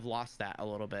I've kind of lost that a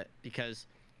little bit, because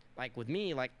like with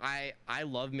me, like I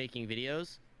love making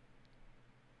videos,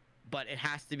 but it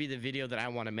has to be the video that I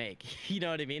want to make. You know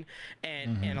what I mean?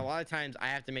 And a lot of times I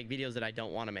have to make videos that I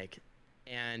don't want to make.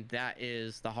 And that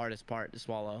is the hardest part to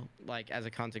swallow. Like, as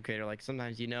a content creator, like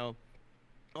sometimes, you know,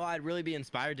 oh, I'd really be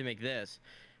inspired to make this,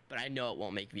 but I know it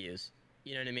won't make views.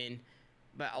 You know what I mean?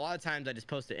 But a lot of times I just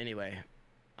post it anyway,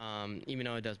 even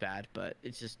though it does bad. But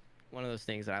it's just one of those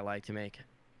things that I like to make.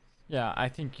 Yeah, I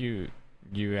think you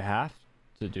have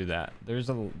to do that. There's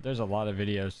a lot of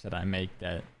videos that I make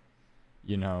that,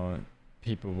 you know,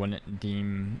 people wouldn't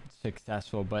deem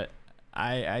successful, but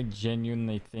I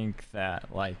genuinely think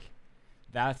that like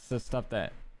that's the stuff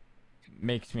that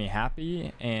makes me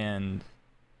happy, and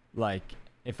like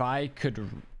if I could,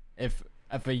 if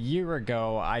a year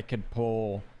ago I could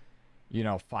pull, you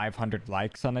know, 500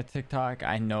 likes on a TikTok,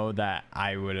 I know that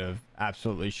I would have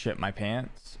absolutely shit my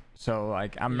pants. So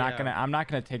like I'm not Yeah.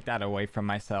 gonna take that away from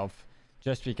myself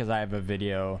just because I have a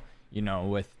video, you know,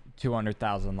 with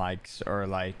 200,000 likes, or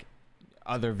like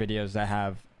other videos that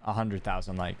have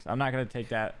 100,000 likes. I'm not gonna take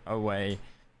that away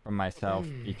from myself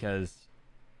because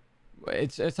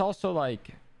it's also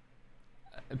like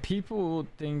people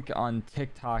think on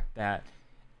TikTok that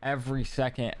every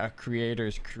second a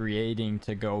creator's creating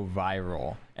to go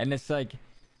viral, and it's like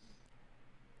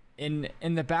in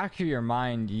the back of your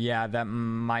mind, yeah, that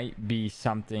might be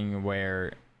something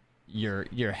where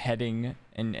you're heading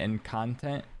in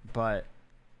content, but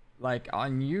like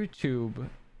on YouTube,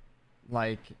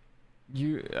 like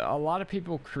a lot of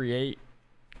people create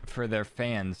for their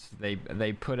fans.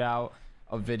 They put out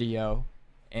a video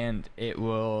and it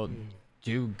will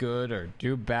do good or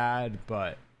do bad,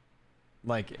 but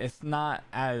like it's not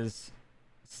as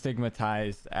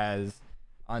stigmatized as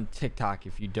on TikTok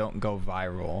if you don't go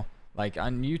viral. Like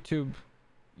on YouTube,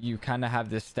 you kind of have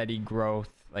this steady growth.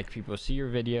 Like people see your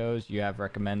videos, you have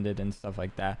recommended and stuff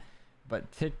like that. But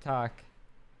TikTok,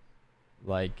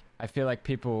 like I feel like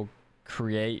people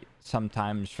create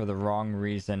sometimes for the wrong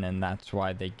reason, and that's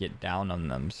why they get down on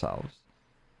themselves.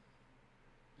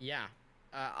 Yeah,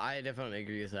 I definitely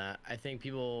agree with that. I think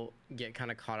people get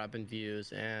kind of caught up in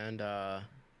views and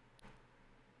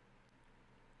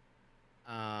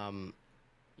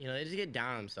you know, they just get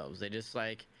down on themselves. They just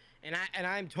like, and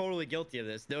I'm totally guilty of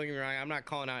this. Don't get me wrong. I'm not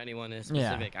calling out anyone in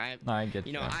specific. Yeah, no, I get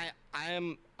you know,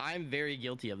 you. I'm very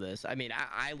guilty of this. I mean,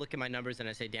 I look at my numbers and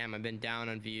I say, damn, I've been down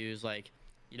on views. Like,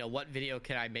 you know, what video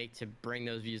could I make to bring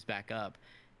those views back up?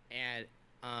 And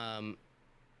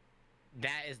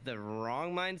that is the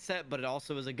wrong mindset, but it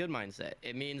also is a good mindset.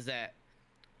 It means that,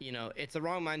 you know, it's a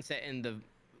wrong mindset in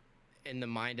the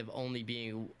mind of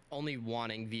only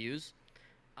wanting views.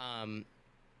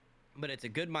 But it's a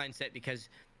good mindset because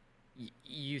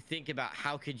you think about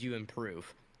how could you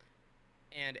improve,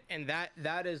 and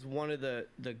that is one of the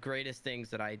greatest things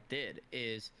that I did.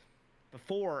 Is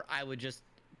before I would just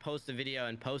post a video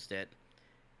and post it,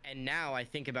 and now I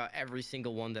think about every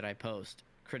single one that I post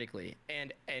critically,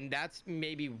 and that's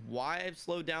maybe why I've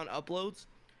slowed down uploads.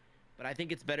 But I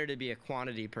think it's better to be a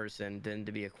quantity person than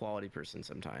to be a quality person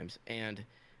sometimes. And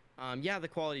yeah, the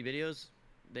quality videos,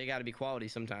 they got to be quality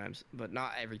sometimes, but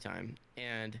not every time.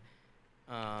 And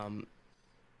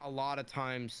a lot of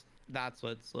times that's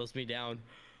what slows me down.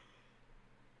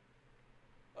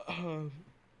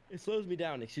 It slows me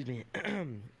down, excuse me.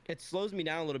 It slows me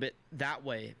down a little bit that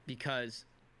way because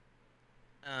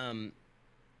I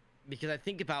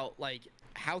think about like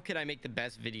how could I make the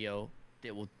best video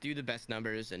that will do the best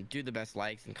numbers and do the best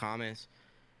likes and comments,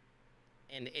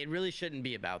 and it really shouldn't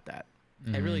be about that.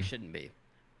 It really shouldn't be.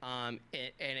 And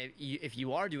if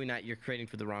you are doing that, you're creating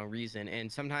for the wrong reason.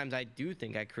 And sometimes I do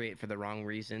think I create for the wrong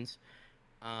reasons.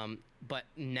 But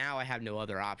now I have no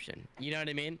other option. You know what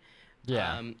I mean?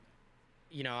 Yeah.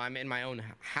 You know, I'm in my own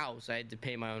house. I had to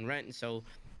pay my own rent, and so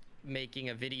making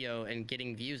a video and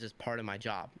getting views is part of my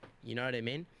job. You know what I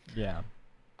mean? Yeah.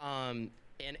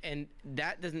 And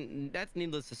that's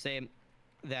needless to say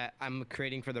that I'm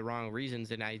creating for the wrong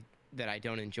reasons and that I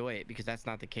don't enjoy it, because that's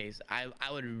not the case. I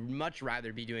would much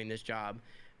rather be doing this job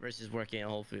versus working at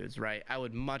Whole Foods, right? I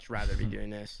would much rather be doing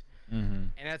this.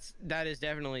 And that is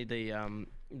definitely the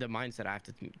mindset I have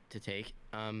to take.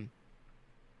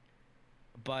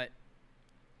 But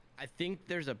I think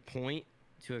there's a point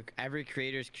to every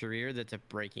creator's career that's a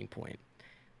breaking point,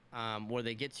 where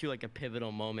they get to like a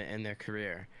pivotal moment in their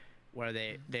career where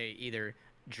they either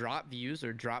drop views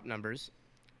or drop numbers,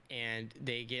 and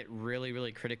they get really,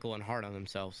 really critical and hard on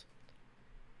themselves.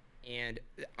 And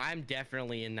I'm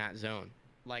definitely in that zone.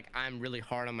 Like, I'm really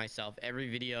hard on myself. Every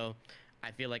video,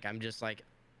 I feel like I'm just like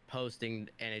posting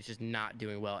and it's just not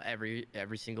doing well, every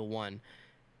single one.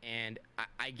 And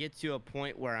I get to a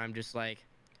point where I'm just like,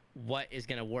 what is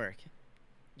gonna work?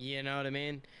 You know what I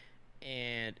mean?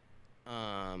 And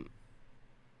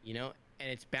you know, and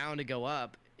it's bound to go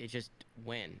up. It's just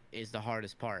when is the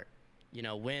hardest part. You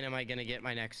know, when am I gonna get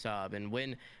my next sub, and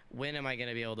when am I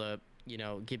gonna be able to, you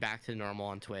know, get back to normal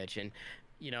on Twitch? And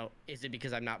you know, is it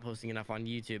because I'm not posting enough on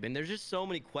YouTube? And there's just so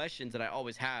many questions that I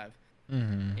always have.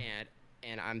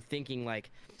 And I'm thinking like,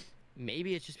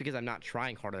 maybe it's just because I'm not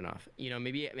trying hard enough. You know,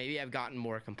 maybe I've gotten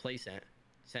more complacent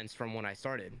since from when I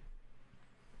started.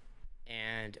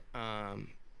 And I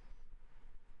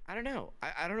don't know.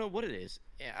 I don't know what it is.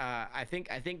 I think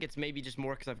it's maybe just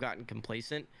more because I've gotten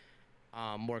complacent,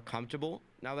 more comfortable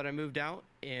now that I moved out,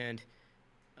 and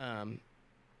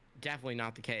definitely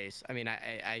not the case. I mean,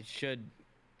 I should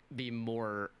be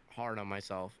more hard on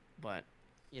myself, but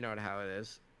you know how it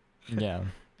is. Yeah.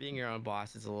 Being your own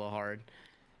boss is a little hard.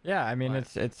 Yeah, I mean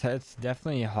But it's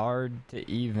definitely hard to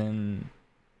even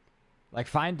like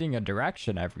finding a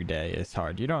direction every day is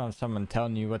hard. You don't have someone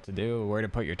telling you what to do, where to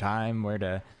put your time, where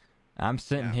to I'm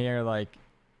sitting yeah, here like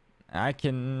I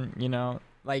can,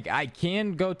 like I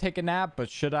can go take a nap, but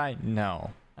should I?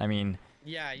 No. I mean,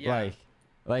 yeah, yeah,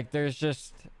 like there's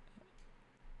just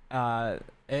uh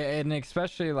and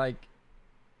especially like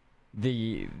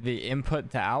the input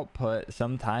to output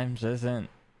sometimes isn't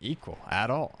equal at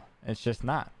all. It's just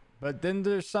not. But then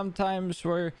there's sometimes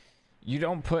where you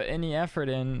don't put any effort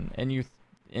in and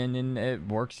then it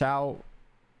works out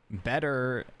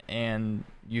better and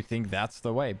you think that's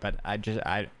the way, but I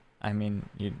mean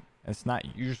it's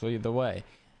not usually the way.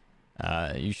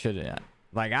 You should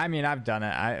like I mean I've done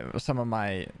it. Some of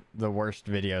the worst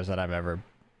videos that I've ever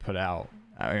put out,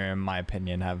 in my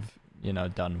opinion, have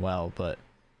done well, but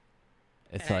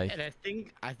it's like and I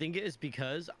think it is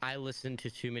because I listen to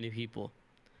too many people.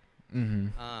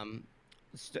 mm-hmm.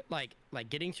 Like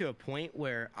getting to a point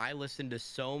where I listen to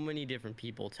so many different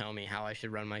people tell me how I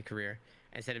should run my career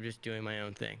instead of just doing my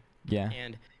own thing. Yeah.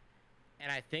 And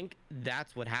I think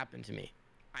that's what happened to me.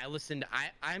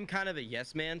 I'm kind of a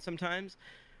yes man sometimes,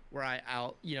 where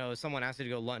I'll someone asks me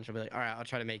to go lunch, I'll be like, all right, I'll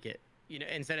try to make it.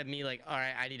 Instead of me like, all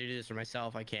right, I need to do this for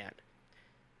myself, I can't.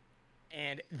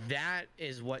 And that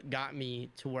is what got me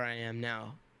to where I am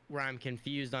now, where I'm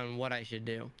confused on what I should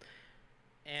do.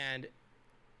 And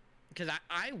because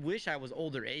I wish I was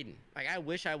older Aiden. Like, I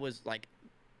wish I was, like,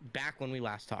 back when we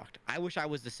last talked. I wish I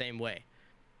was the same way.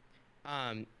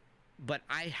 But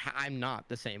I'm not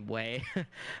the same way.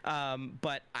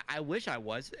 But I wish I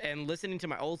was. And listening to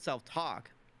my old self talk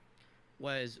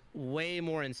was way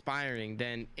more inspiring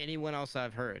than anyone else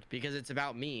I've heard, because it's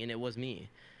about me, and it was me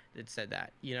that said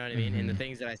that. You know what I mean? And the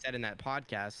things that I said in that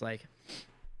podcast, like,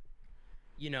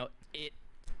 it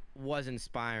was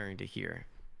inspiring to hear.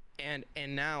 And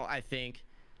now I think,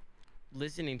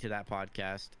 listening to that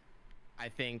podcast, I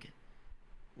think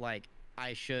like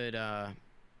I should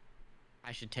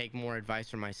take more advice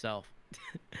from myself.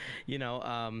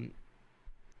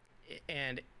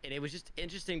 And it was just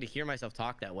interesting to hear myself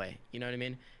talk that way. You know what I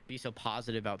mean? Be so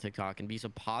positive about TikTok and be so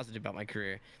positive about my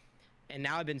career. And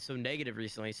now I've been so negative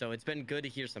recently, so it's been good to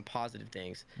hear some positive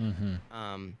things.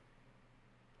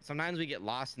 Sometimes we get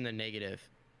lost in the negative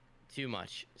too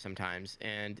much sometimes,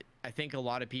 and I think a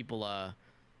lot of people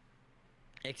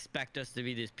expect us to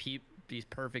be these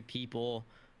perfect people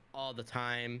all the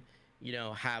time,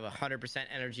 have 100%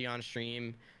 energy on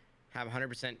stream, have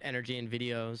 100% energy in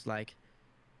videos, like,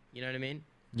 you know what I mean?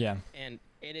 Yeah. And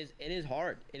it is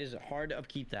hard. It is hard to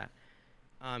upkeep that.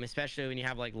 Especially when you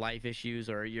have like life issues,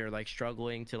 or you're like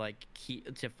struggling to like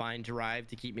find drive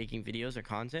to keep making videos or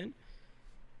content.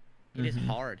 It is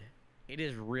hard. It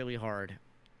is really hard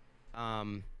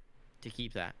to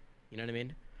keep that. You know what I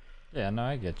mean? Yeah, no,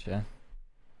 I get you.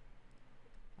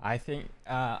 I think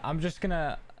I'm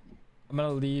gonna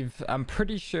leave. I'm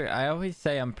pretty sure. I always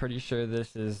say I'm pretty sure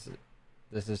this is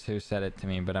who said it to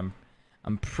me, but I'm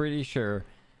pretty sure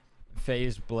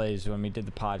FaZe Blaze, when we did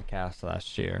the podcast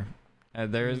last year.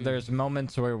 There's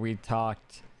moments where we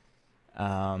talked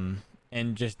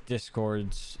in just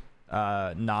Discords,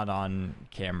 not on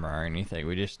camera or anything.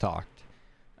 We just talked.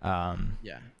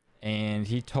 Yeah. And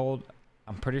he told,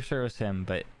 I'm pretty sure it was him,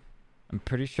 but I'm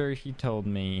pretty sure he told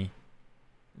me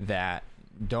that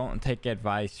don't take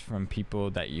advice from people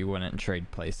that you wouldn't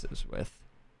trade places with.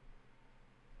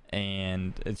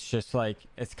 And it's just like,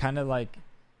 it's kind of like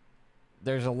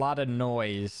there's a lot of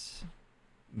noise,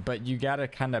 but you gotta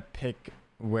kind of pick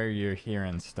where you're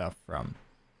hearing stuff from.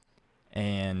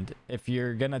 And if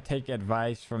you're gonna take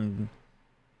advice from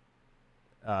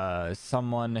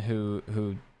someone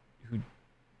who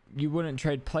you wouldn't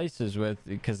trade places with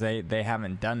because they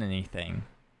haven't done anything,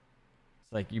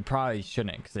 it's like you probably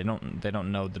shouldn't, because they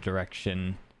don't know the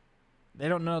direction. They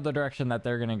don't know the direction that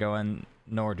they're gonna go in,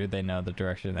 nor do they know the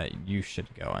direction that you should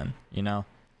go in.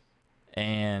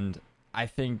 And I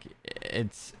think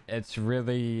it's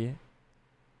really,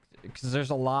 because there's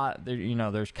a lot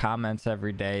there, there's comments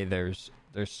every day, there's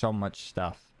so much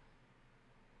stuff,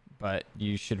 but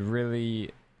you should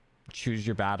really choose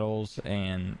your battles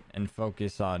and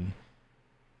focus on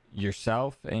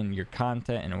yourself and your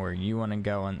content and where you want to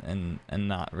go, and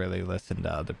not really listen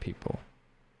to other people.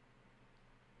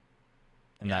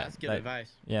 And yeah, that's good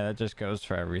advice. Yeah, that just goes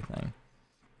for everything.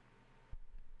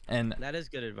 And that is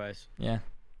good advice. Yeah.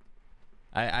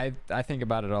 I think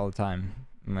about it all the time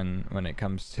when it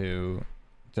comes to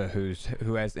to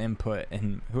who has input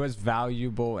and who has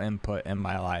valuable input in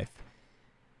my life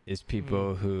is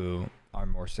people who are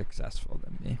more successful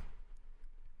than me.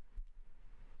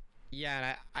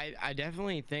 Yeah, and I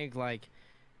definitely think like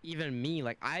even me,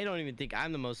 like I don't even think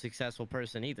I'm the most successful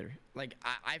person either. Like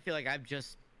I feel like I've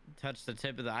just touched the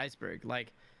tip of the iceberg.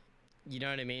 Like, you know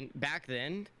what I mean? Back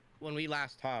then, when we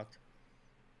last talked,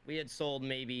 we had sold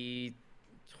maybe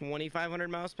 2,500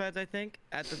 mouse pads, I think,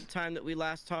 at the time that we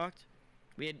last talked.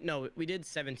 We did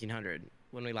 1,700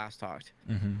 when we last talked.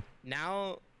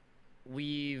 Now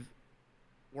we're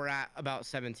at about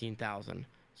 17,000.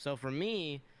 So for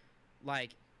me,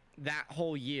 like that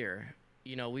whole year,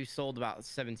 you know, we've sold about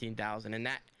 17,000, and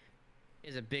that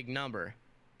is a big number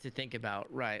to think about,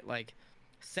 right? Like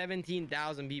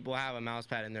 17,000 people have a mouse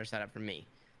pad in their setup from me.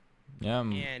 Yeah,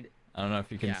 and I don't know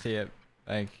if you can see it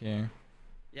back here.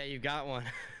 Yeah, you've got one.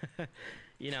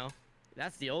 You know,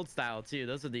 that's the old style too.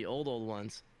 Those are the old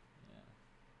ones. Yeah.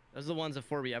 Those are the ones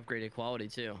before we upgraded quality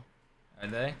too. Are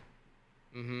they?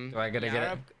 Mm-hmm. Do I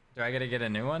gotta get a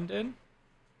new one, dude?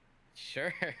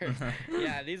 Sure.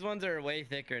 Yeah, these ones are way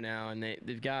thicker now, and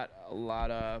they've got a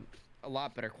lot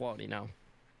better quality now.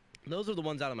 Those are the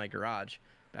ones out of my garage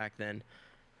back then.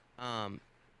 I'm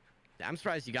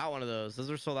surprised you got one of those. Those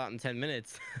were sold out in 10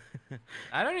 minutes.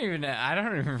 I don't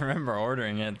even remember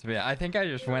ordering it, to be. I think I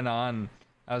just went on.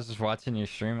 I was just watching you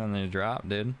stream and they dropped,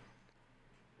 dude.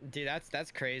 Dude,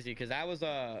 that's crazy, because that was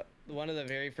one of the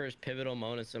very first pivotal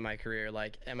moments in my career.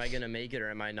 Like, am I gonna make it or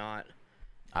am I not?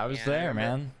 I was there,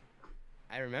 man.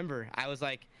 I remember.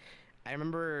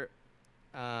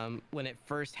 When it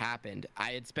first happened,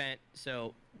 I had spent,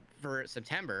 so for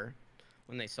September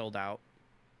when they sold out,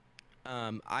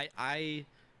 I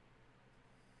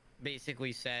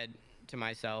basically said to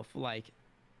myself, like,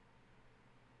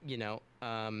 you know,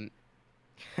 well,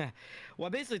 I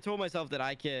basically told myself that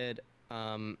I could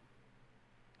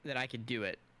do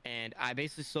it, and I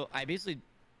basically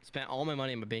spent all my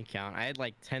money in my bank account. I had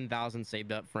like 10,000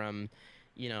 saved up from,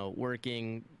 you know,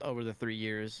 working over the 3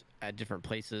 years at different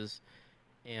places,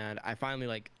 and I finally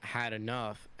like had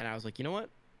enough, and I was like, you know what,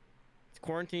 it's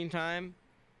quarantine time.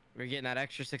 We're getting that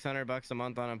extra $600 a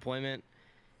month on unemployment,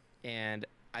 and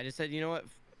I just said, you know what,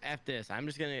 F this. I'm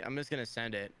just gonna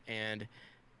send it, and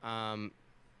I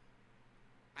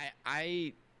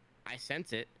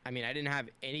sent it. I mean, I didn't have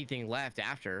anything left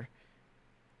after.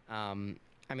 I mean,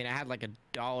 I had like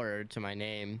 $1 to my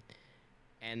name,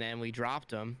 and then we dropped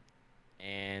them,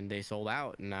 and they sold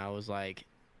out, and I was like,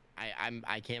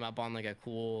 I came up on like a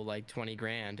cool like 20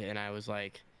 grand, and I was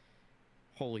like,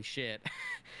 holy shit.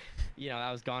 You know,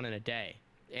 I was gone in a day,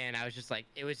 and I was just like,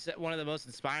 it was one of the most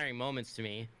inspiring moments to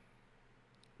me,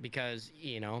 because,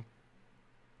 you know,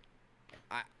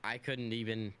 I couldn't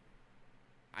even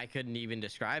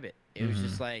describe it. It was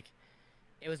just like,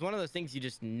 it was one of those things you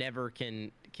just never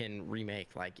can remake.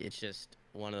 Like, it's just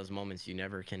one of those moments you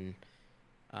never can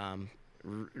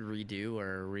redo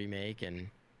or remake and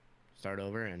start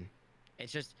over, and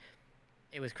it's just,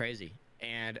 it was crazy.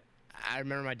 And I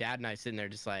remember my dad and I sitting there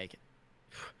just like,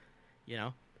 you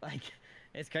know, like,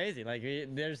 it's crazy. Like,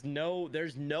 there's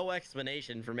no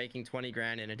explanation for making 20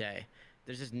 grand in a day.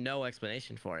 There's just no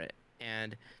explanation for it.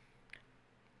 And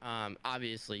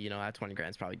obviously, you know, that 20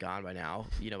 grand's probably gone by now,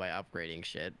 you know, by upgrading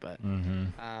shit. But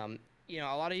you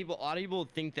know, a lot of people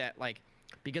think that, like,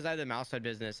 because I have the mousepad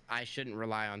business, I shouldn't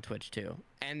rely on Twitch too.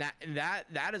 And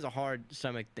that is a hard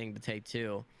stomach thing to take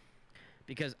too,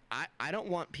 because I don't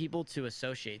want people to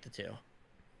associate the two.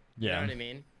 Yeah. You know what I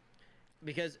mean?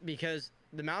 Because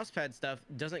the mousepad stuff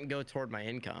doesn't go toward my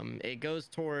income. It goes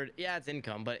toward, yeah, it's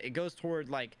income, but it goes toward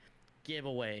like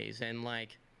giveaways and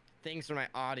like things for my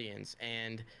audience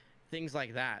and things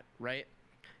like that, right?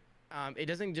 It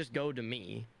doesn't just go to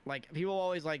me. Like, people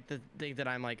always like to think that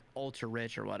I'm like ultra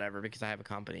rich or whatever because I have a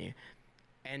company,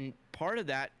 and part of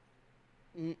that's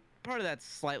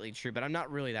slightly true, but I'm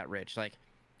not really that rich. Like,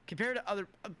 compared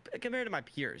to my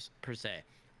peers per se,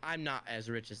 I'm not as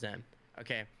rich as them.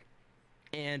 Okay,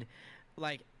 and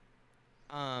like,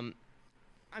 I'm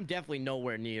definitely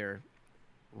nowhere near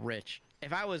rich.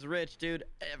 If I was rich, dude,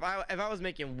 if I was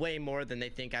making way more than they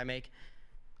think I make,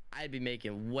 I'd be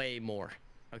making way more.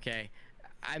 Okay,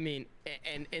 I mean,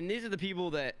 and these are the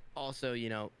people that also, you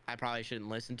know, I probably shouldn't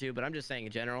listen to, but I'm just saying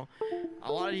in general,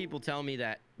 a lot of people tell me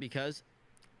that because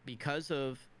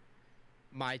of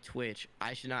my Twitch,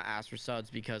 I should not ask for subs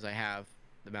because I have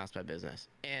the mousepad business,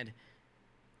 and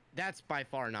that's by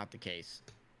far not the case.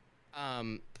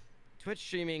 Twitch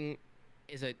streaming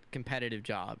is a competitive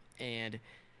job, and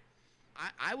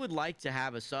I would like to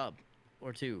have a sub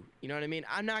or two. You know what I mean?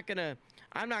 I'm not gonna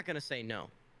say no.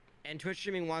 and Twitch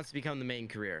streaming wants to become the main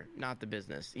career, not the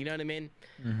business. You know what I mean?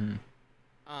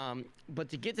 But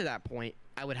to get to that point,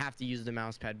 I would have to use the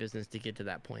mousepad business to get to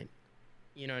that point.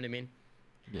 You know what I mean?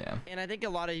 Yeah. And I think a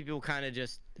lot of people kind of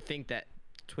just think that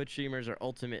Twitch streamers are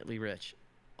ultimately rich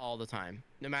all the time.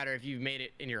 No matter if you've made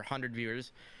it in your 100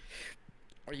 viewers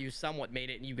or you somewhat made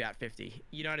it and you got 50.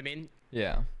 You know what I mean?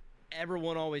 Yeah.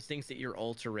 Everyone always thinks that you're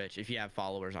ultra rich if you have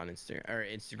followers on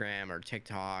Instagram or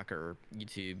TikTok or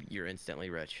YouTube. You're instantly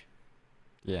rich.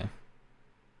 Yeah.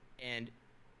 And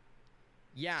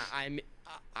yeah,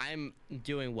 I'm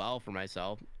doing well for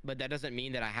myself, but that doesn't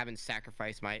mean that I haven't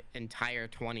sacrificed my entire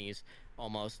 20s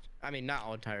almost. I mean, not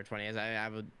all entire 20s. I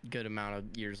have a good amount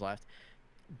of years left.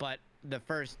 But the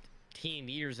first teen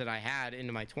years that I had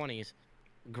into my 20s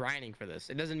grinding for this.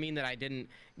 It doesn't mean that I didn't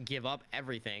give up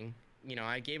everything. You know,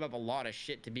 I gave up a lot of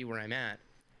shit to be where I'm at.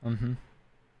 And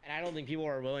I don't think people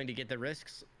are willing to get the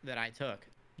risks that I took.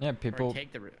 Yeah, people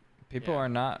take the risk. People are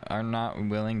not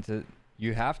willing to.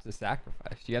 You have to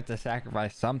sacrifice. You have to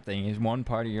sacrifice something. Is one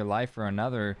part of your life or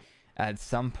another. At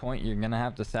some point, you're gonna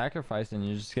have to sacrifice, and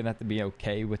you're just gonna have to be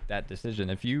okay with that decision.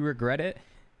 If you regret it,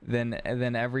 then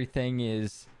everything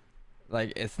is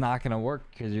like it's not gonna work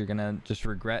because you're gonna just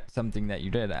regret something that you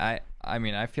did. I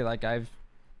mean, I feel like I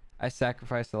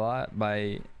sacrificed a lot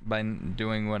by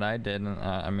doing what I did. And,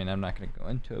 I mean, I'm not gonna go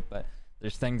into it, but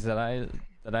there's things that I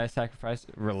sacrificed.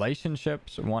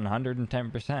 Relationships,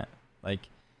 110%.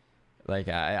 Like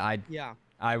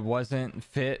I wasn't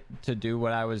fit to do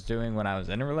what I was doing when I was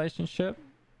in a relationship,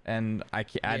 and I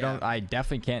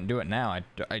definitely can't do it now.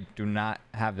 I do not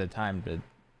have the time to,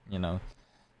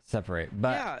 separate.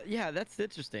 But yeah, that's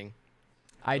interesting.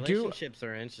 Relationships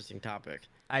are an interesting topic.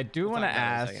 I do want to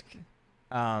ask,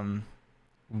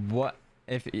 what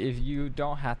if you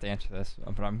don't have to answer this,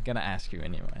 but I'm gonna ask you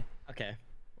anyway. Okay.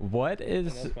 What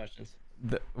is those questions?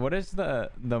 What is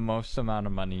the most amount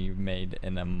of money you've made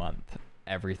in a month,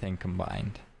 everything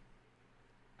combined?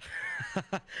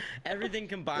 Everything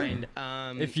combined.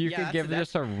 If you could give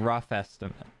just a rough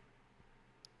estimate.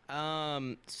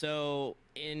 So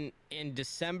in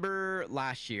December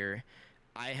last year,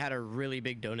 I had a really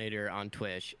big donator on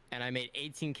Twitch, and I made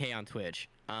 18K on Twitch.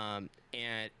 And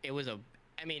it was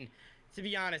I mean, to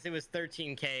be honest, it was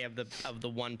 13K of the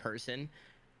one person.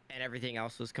 And everything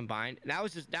else was combined. And that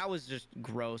was just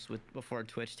gross before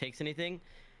Twitch takes anything.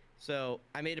 So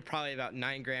I made it probably about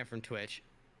 $9,000 from Twitch.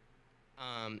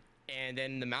 And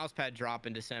then the mousepad drop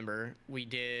in December, we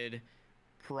did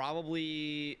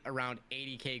probably around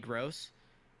 80K gross.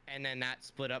 And then that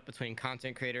split up between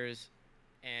content creators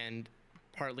and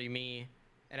partly me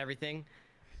and everything.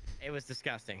 It was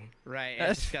disgusting, right?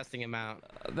 It's a disgusting amount.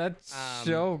 That's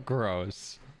so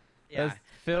gross. Yeah. That's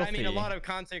filthy. But, I mean, a lot of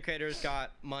content creators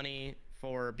got money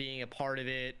for being a part of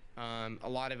it. A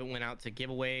lot of it went out to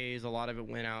giveaways. A lot of it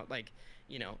went out, like,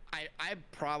 I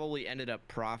probably ended up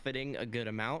profiting a good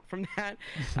amount from that.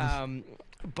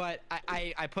 But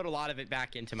I put a lot of it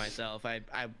back into myself. I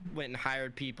went and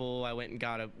hired people. I went and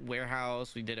got a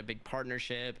warehouse. We did a big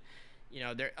partnership.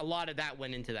 A lot of that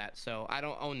went into that. So I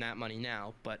don't own that money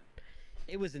now, but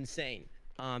it was insane.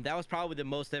 That was probably the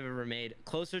most I've ever made,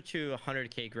 closer to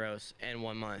 100K gross in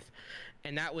 1 month.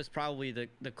 And that was probably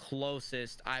the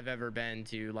closest I've ever been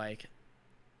to, like,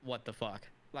 what the fuck?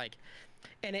 Like,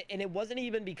 and it wasn't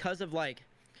even because of like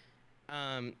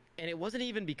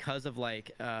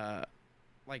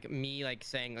me like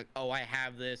saying like, oh, I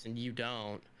have this and you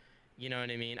don't. You know what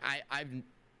I mean?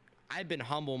 I've been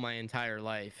humble my entire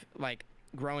life. Like,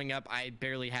 growing up, I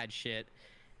barely had shit.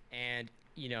 And,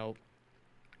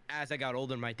 as I got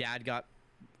older, my dad got,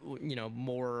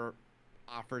 more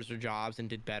offers or jobs and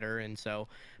did better. And so,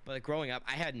 but like, growing up,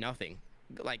 I had nothing.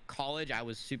 Like, college, I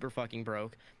was super fucking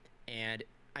broke. And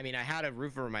I mean, I had a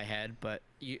roof over my head, but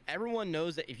everyone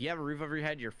knows that if you have a roof over your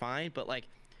head, you're fine. But like,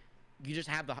 you just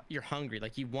you're hungry.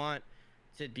 Like, you want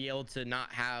to be able to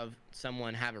not have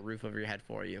someone have a roof over your head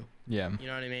for you. Yeah. You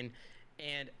know what I mean?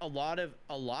 And a lot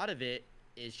of it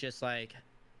is just like,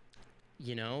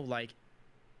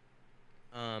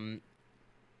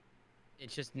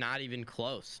 it's just not even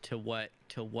close to what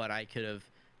I could have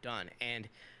done. And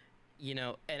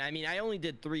and I mean, I only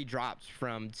did 3 drops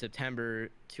from September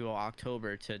to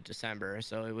October to December,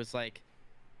 so it was like,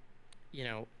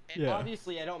 and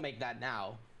obviously I don't make that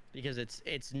now because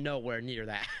it's nowhere near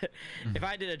that. If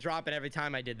I did a drop and every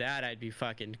time I did that, I'd be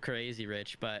fucking crazy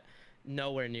rich, but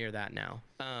nowhere near that now.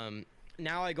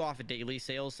 Now I go off of daily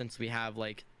sales since we have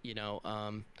like,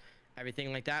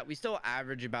 everything like that. We still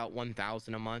average about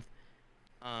 1,000 a month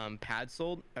pads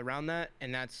sold, around that,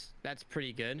 and that's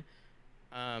pretty good.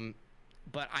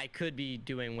 but I could be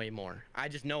doing way more. I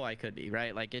just know I could be,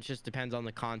 right? Like, it just depends on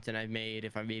the content I've made,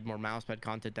 if I made more mousepad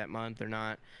content that month or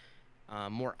not.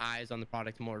 More eyes on the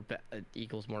product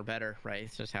equals more better, right?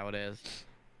 It's just how it is.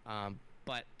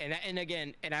 But and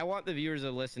again, and I want the viewers that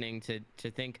are listening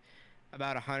to think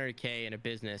about 100K in a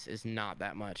business is not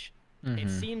that much. It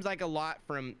seems like a lot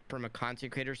from a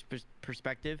content creator's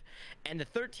perspective, and the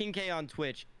 13K on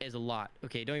Twitch is a lot.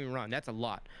 Okay, don't get me wrong, that's a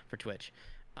lot for Twitch.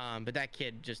 But that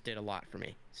kid just did a lot for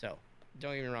me. So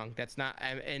don't get me wrong, that's not.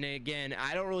 And again,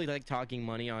 I don't really like talking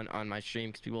money on my stream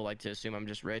because people like to assume I'm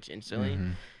just rich instantly.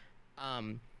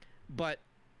 But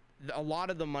a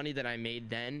lot of the money that I made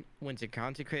then went to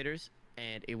content creators,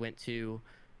 and it went to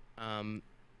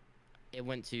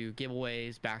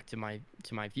giveaways back to my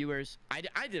viewers.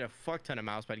 I did a fuck ton of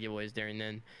mousepad giveaways during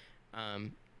then.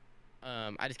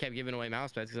 I just kept giving away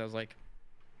mousepads because I was like,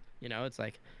 you know, it's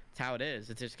like, it's how it is.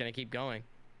 It's just gonna keep going.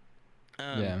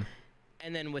 Yeah.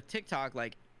 And then with TikTok,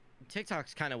 like,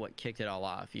 TikTok's kind of what kicked it all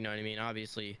off. You know what I mean?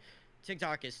 Obviously,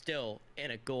 TikTok is still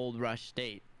in a gold rush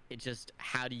state. It's just,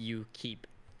 how do you keep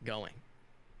going?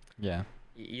 Yeah.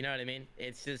 You know what I mean?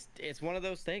 It's just, it's one of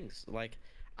those things. Like,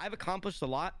 I've accomplished a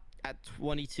lot at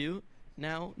 22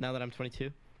 now that I'm 22.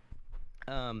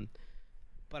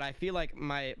 But I feel like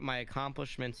my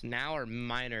accomplishments now are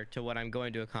minor to what I'm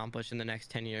going to accomplish in the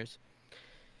next 10 years.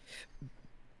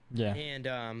 Yeah.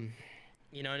 And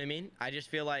you know what I mean? I just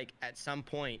feel like at some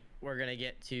point we're going to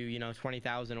get to, you know,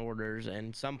 20,000 orders,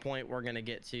 and some point we're going to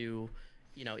get to,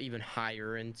 you know, even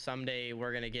higher, and someday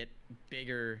we're going to get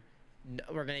bigger.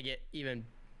 We're going to get even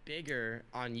bigger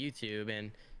on YouTube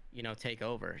and, you know, take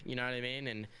over. You know what I mean?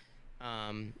 And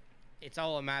it's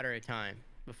all a matter of time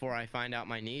before I find out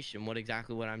my niche and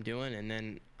exactly what I'm doing, and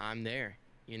then I'm there.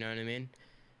 You know what I mean?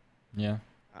 Yeah.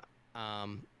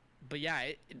 But yeah,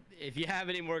 if you have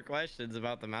any more questions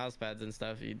about the mouse pads and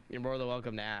stuff, you're more than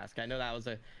welcome to ask. I know that was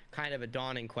a kind of a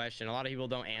daunting question. A lot of people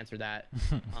don't answer that.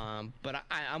 But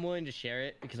I'm willing to share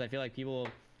it because I feel like people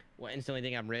will instantly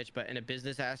think I'm rich. But in a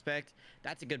business aspect,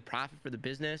 that's a good profit for the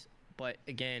business. But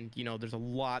again, you know, there's a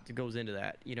lot that goes into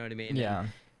that. You know what I mean? Yeah. And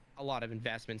a lot of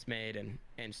investments made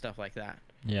and stuff like that.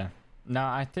 Yeah. No,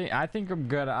 I think I'm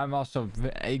good. I'm also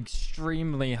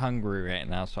extremely hungry right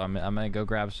now, so I'm gonna go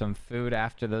grab some food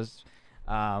after this.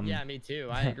 Yeah, me too.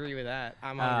 I agree with that.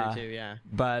 I'm hungry too. Yeah.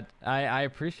 But I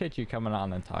appreciate you coming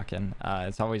on and talking.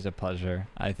 It's always a pleasure.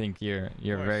 I think you're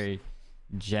a very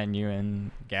genuine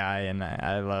guy, and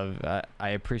I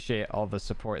appreciate all the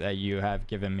support that you have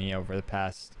given me over the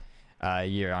past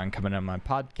year on coming on my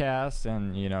podcast,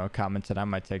 and, you know, commenting on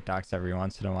my TikToks every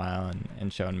once in a while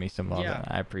and showing me some love. Yeah.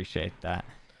 I appreciate that.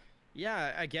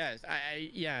 Yeah, I guess.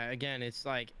 Yeah, again, it's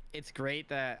like, it's great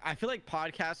that I feel like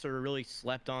podcasts are a really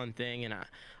slept on thing, and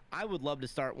I would love to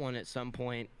start one at some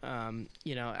point.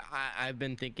 You know, I've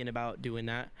been thinking about doing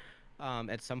that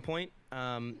at some point,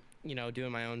 you know,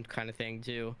 doing my own kind of thing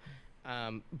too.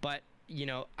 But, you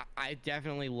know, I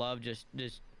definitely love just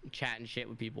chatting shit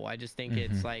with people. I just think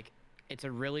it's like, it's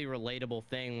a really relatable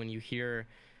thing when you hear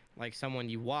like someone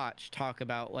you watch talk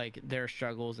about like their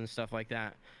struggles and stuff like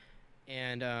that.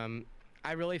 And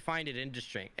I really find it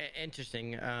interesting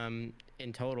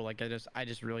in total. Like, I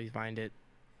just really find it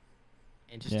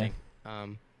interesting. Yeah.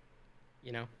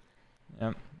 You know.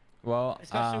 Yep. Well,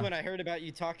 especially when I heard about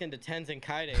you talking to Tens and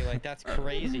Kaide, like, that's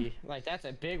crazy. Like, that's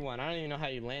a big one. I don't even know how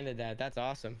you landed that. That's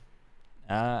awesome.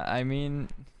 I mean,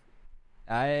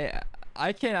 I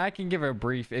can give a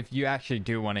brief if you actually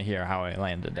do want to hear how I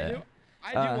landed it.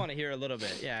 I do want to hear a little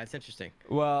bit. Yeah, it's interesting.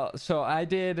 Well, so I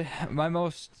did my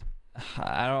most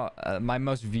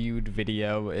viewed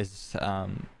video is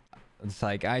it's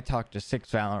like I talked to 6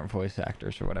 Valorant voice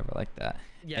actors or whatever like that.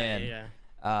 Yeah.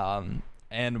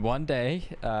 And one day,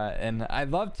 and I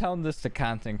love telling this to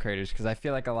content creators because I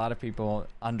feel like a lot of people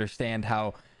understand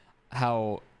how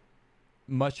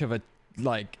much of a,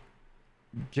 like,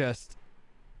 just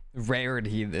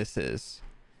rarity this is.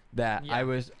 That yeah.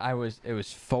 It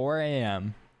was 4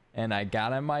 a.m. and I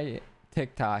got on my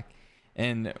TikTok,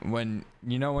 and when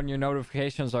your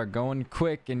notifications are going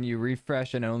quick and you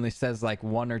refresh and it only says like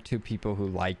 1 or 2 people who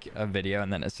like a video,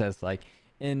 and then it says like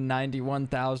in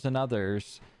 91,000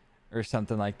 others or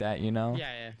something like that, you know?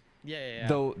 Yeah.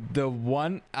 The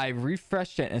one I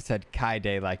refreshed it and it said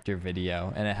Kaide liked your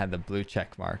video, and it had the blue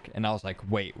check mark, and I was like,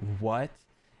 wait, what?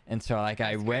 And so like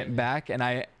I went back and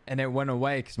it went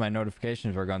away because my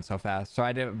notifications were going so fast. So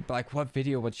I did like, what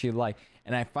video would she like?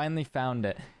 And I finally found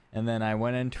it. And then I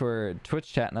went into her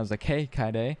Twitch chat and I was like, hey,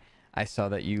 Kaide, I saw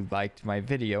that you liked my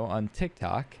video on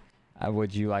TikTok.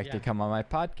 Would you like to come on my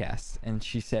podcast? And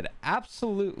she said,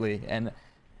 absolutely. And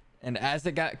And as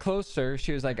it got closer,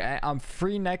 she was like, I'm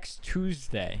free next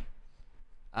Tuesday.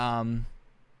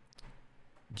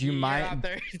 Do you mind? Out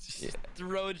there just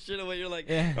throwing shit away. You're like,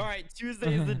 Yeah. all right,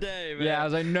 Tuesday is the day, man. Yeah, I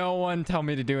was like, no one tell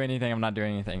me to do anything. I'm not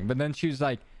doing anything. But then she was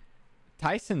like,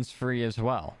 Tyson's free as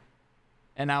well.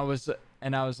 And I was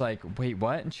like, wait,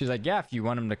 what? And she's like, yeah, if you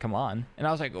want him to come on. And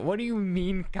I was like, what do you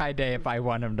mean, Kaide, if I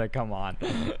want him to come on?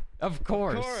 Of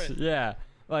course. Yeah.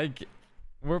 Like,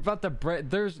 we're about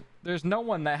to there's no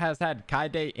one that has had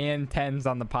Kaide and Tens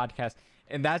on the podcast.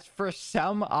 And that's for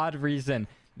some odd reason.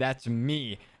 That's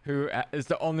me, who is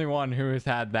the only one who has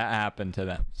had that happen to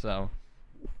them. So,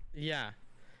 yeah.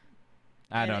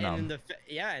 I don't know.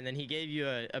 And then he gave you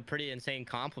a pretty insane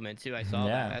compliment too. I saw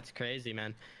that. That's crazy,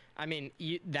 man. I mean,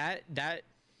 that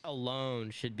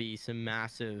alone should be some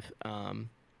massive, some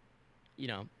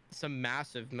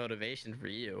massive motivation for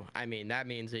you. I mean, that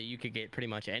means that you could get pretty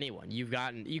much anyone. You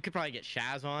could probably get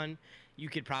Shaz on. You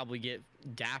could probably get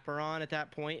Dapper on at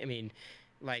that point. I mean,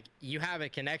 like, you have a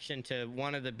connection to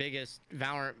one of the biggest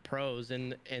Valorant pros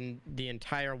in the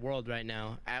entire world right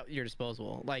now at your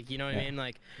disposal. Like, you know what I mean?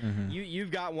 Like, you've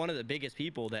got one of the biggest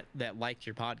people that likes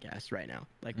your podcast right now.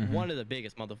 Like, one of the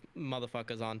biggest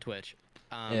motherfuckers on Twitch.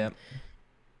 And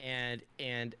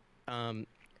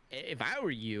if I were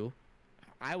you,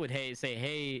 I would say,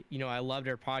 hey, I loved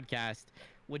our podcast.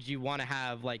 Would you want to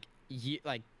have like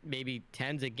maybe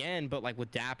Tens again, but like with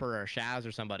Dapper or Shaz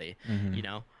or somebody,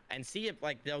 and see if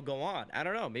like they'll go on. I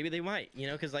don't know, maybe they might,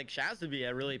 because like Shaz would be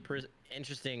a really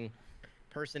interesting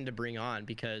person to bring on,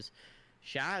 because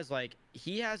Shaz, like,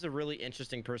 he has a really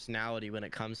interesting personality when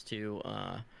it comes to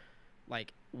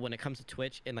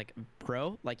Twitch and like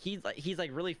pro. Like, he's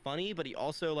like really funny, but he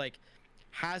also like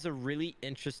has a really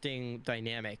interesting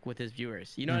dynamic with his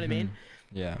viewers. You know what I mean?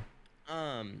 Yeah.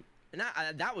 And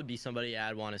that would be somebody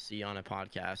I'd want to see on a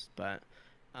podcast. But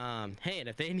hey, and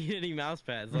if they need any mouse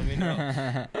pads, let me know.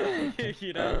 Like, it's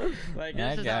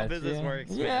just how business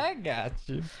works. Yeah, man. I got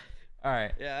you. All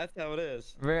right. Yeah, that's how it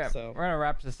is. We're gonna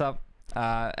wrap this up.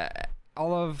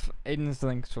 All of Aiden's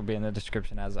links will be in the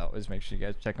description as always. Make sure you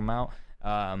guys check them out.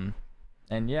 And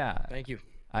yeah, thank you.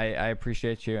 I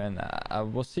appreciate you, and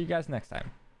we'll see you guys next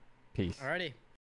time. Peace. Alrighty.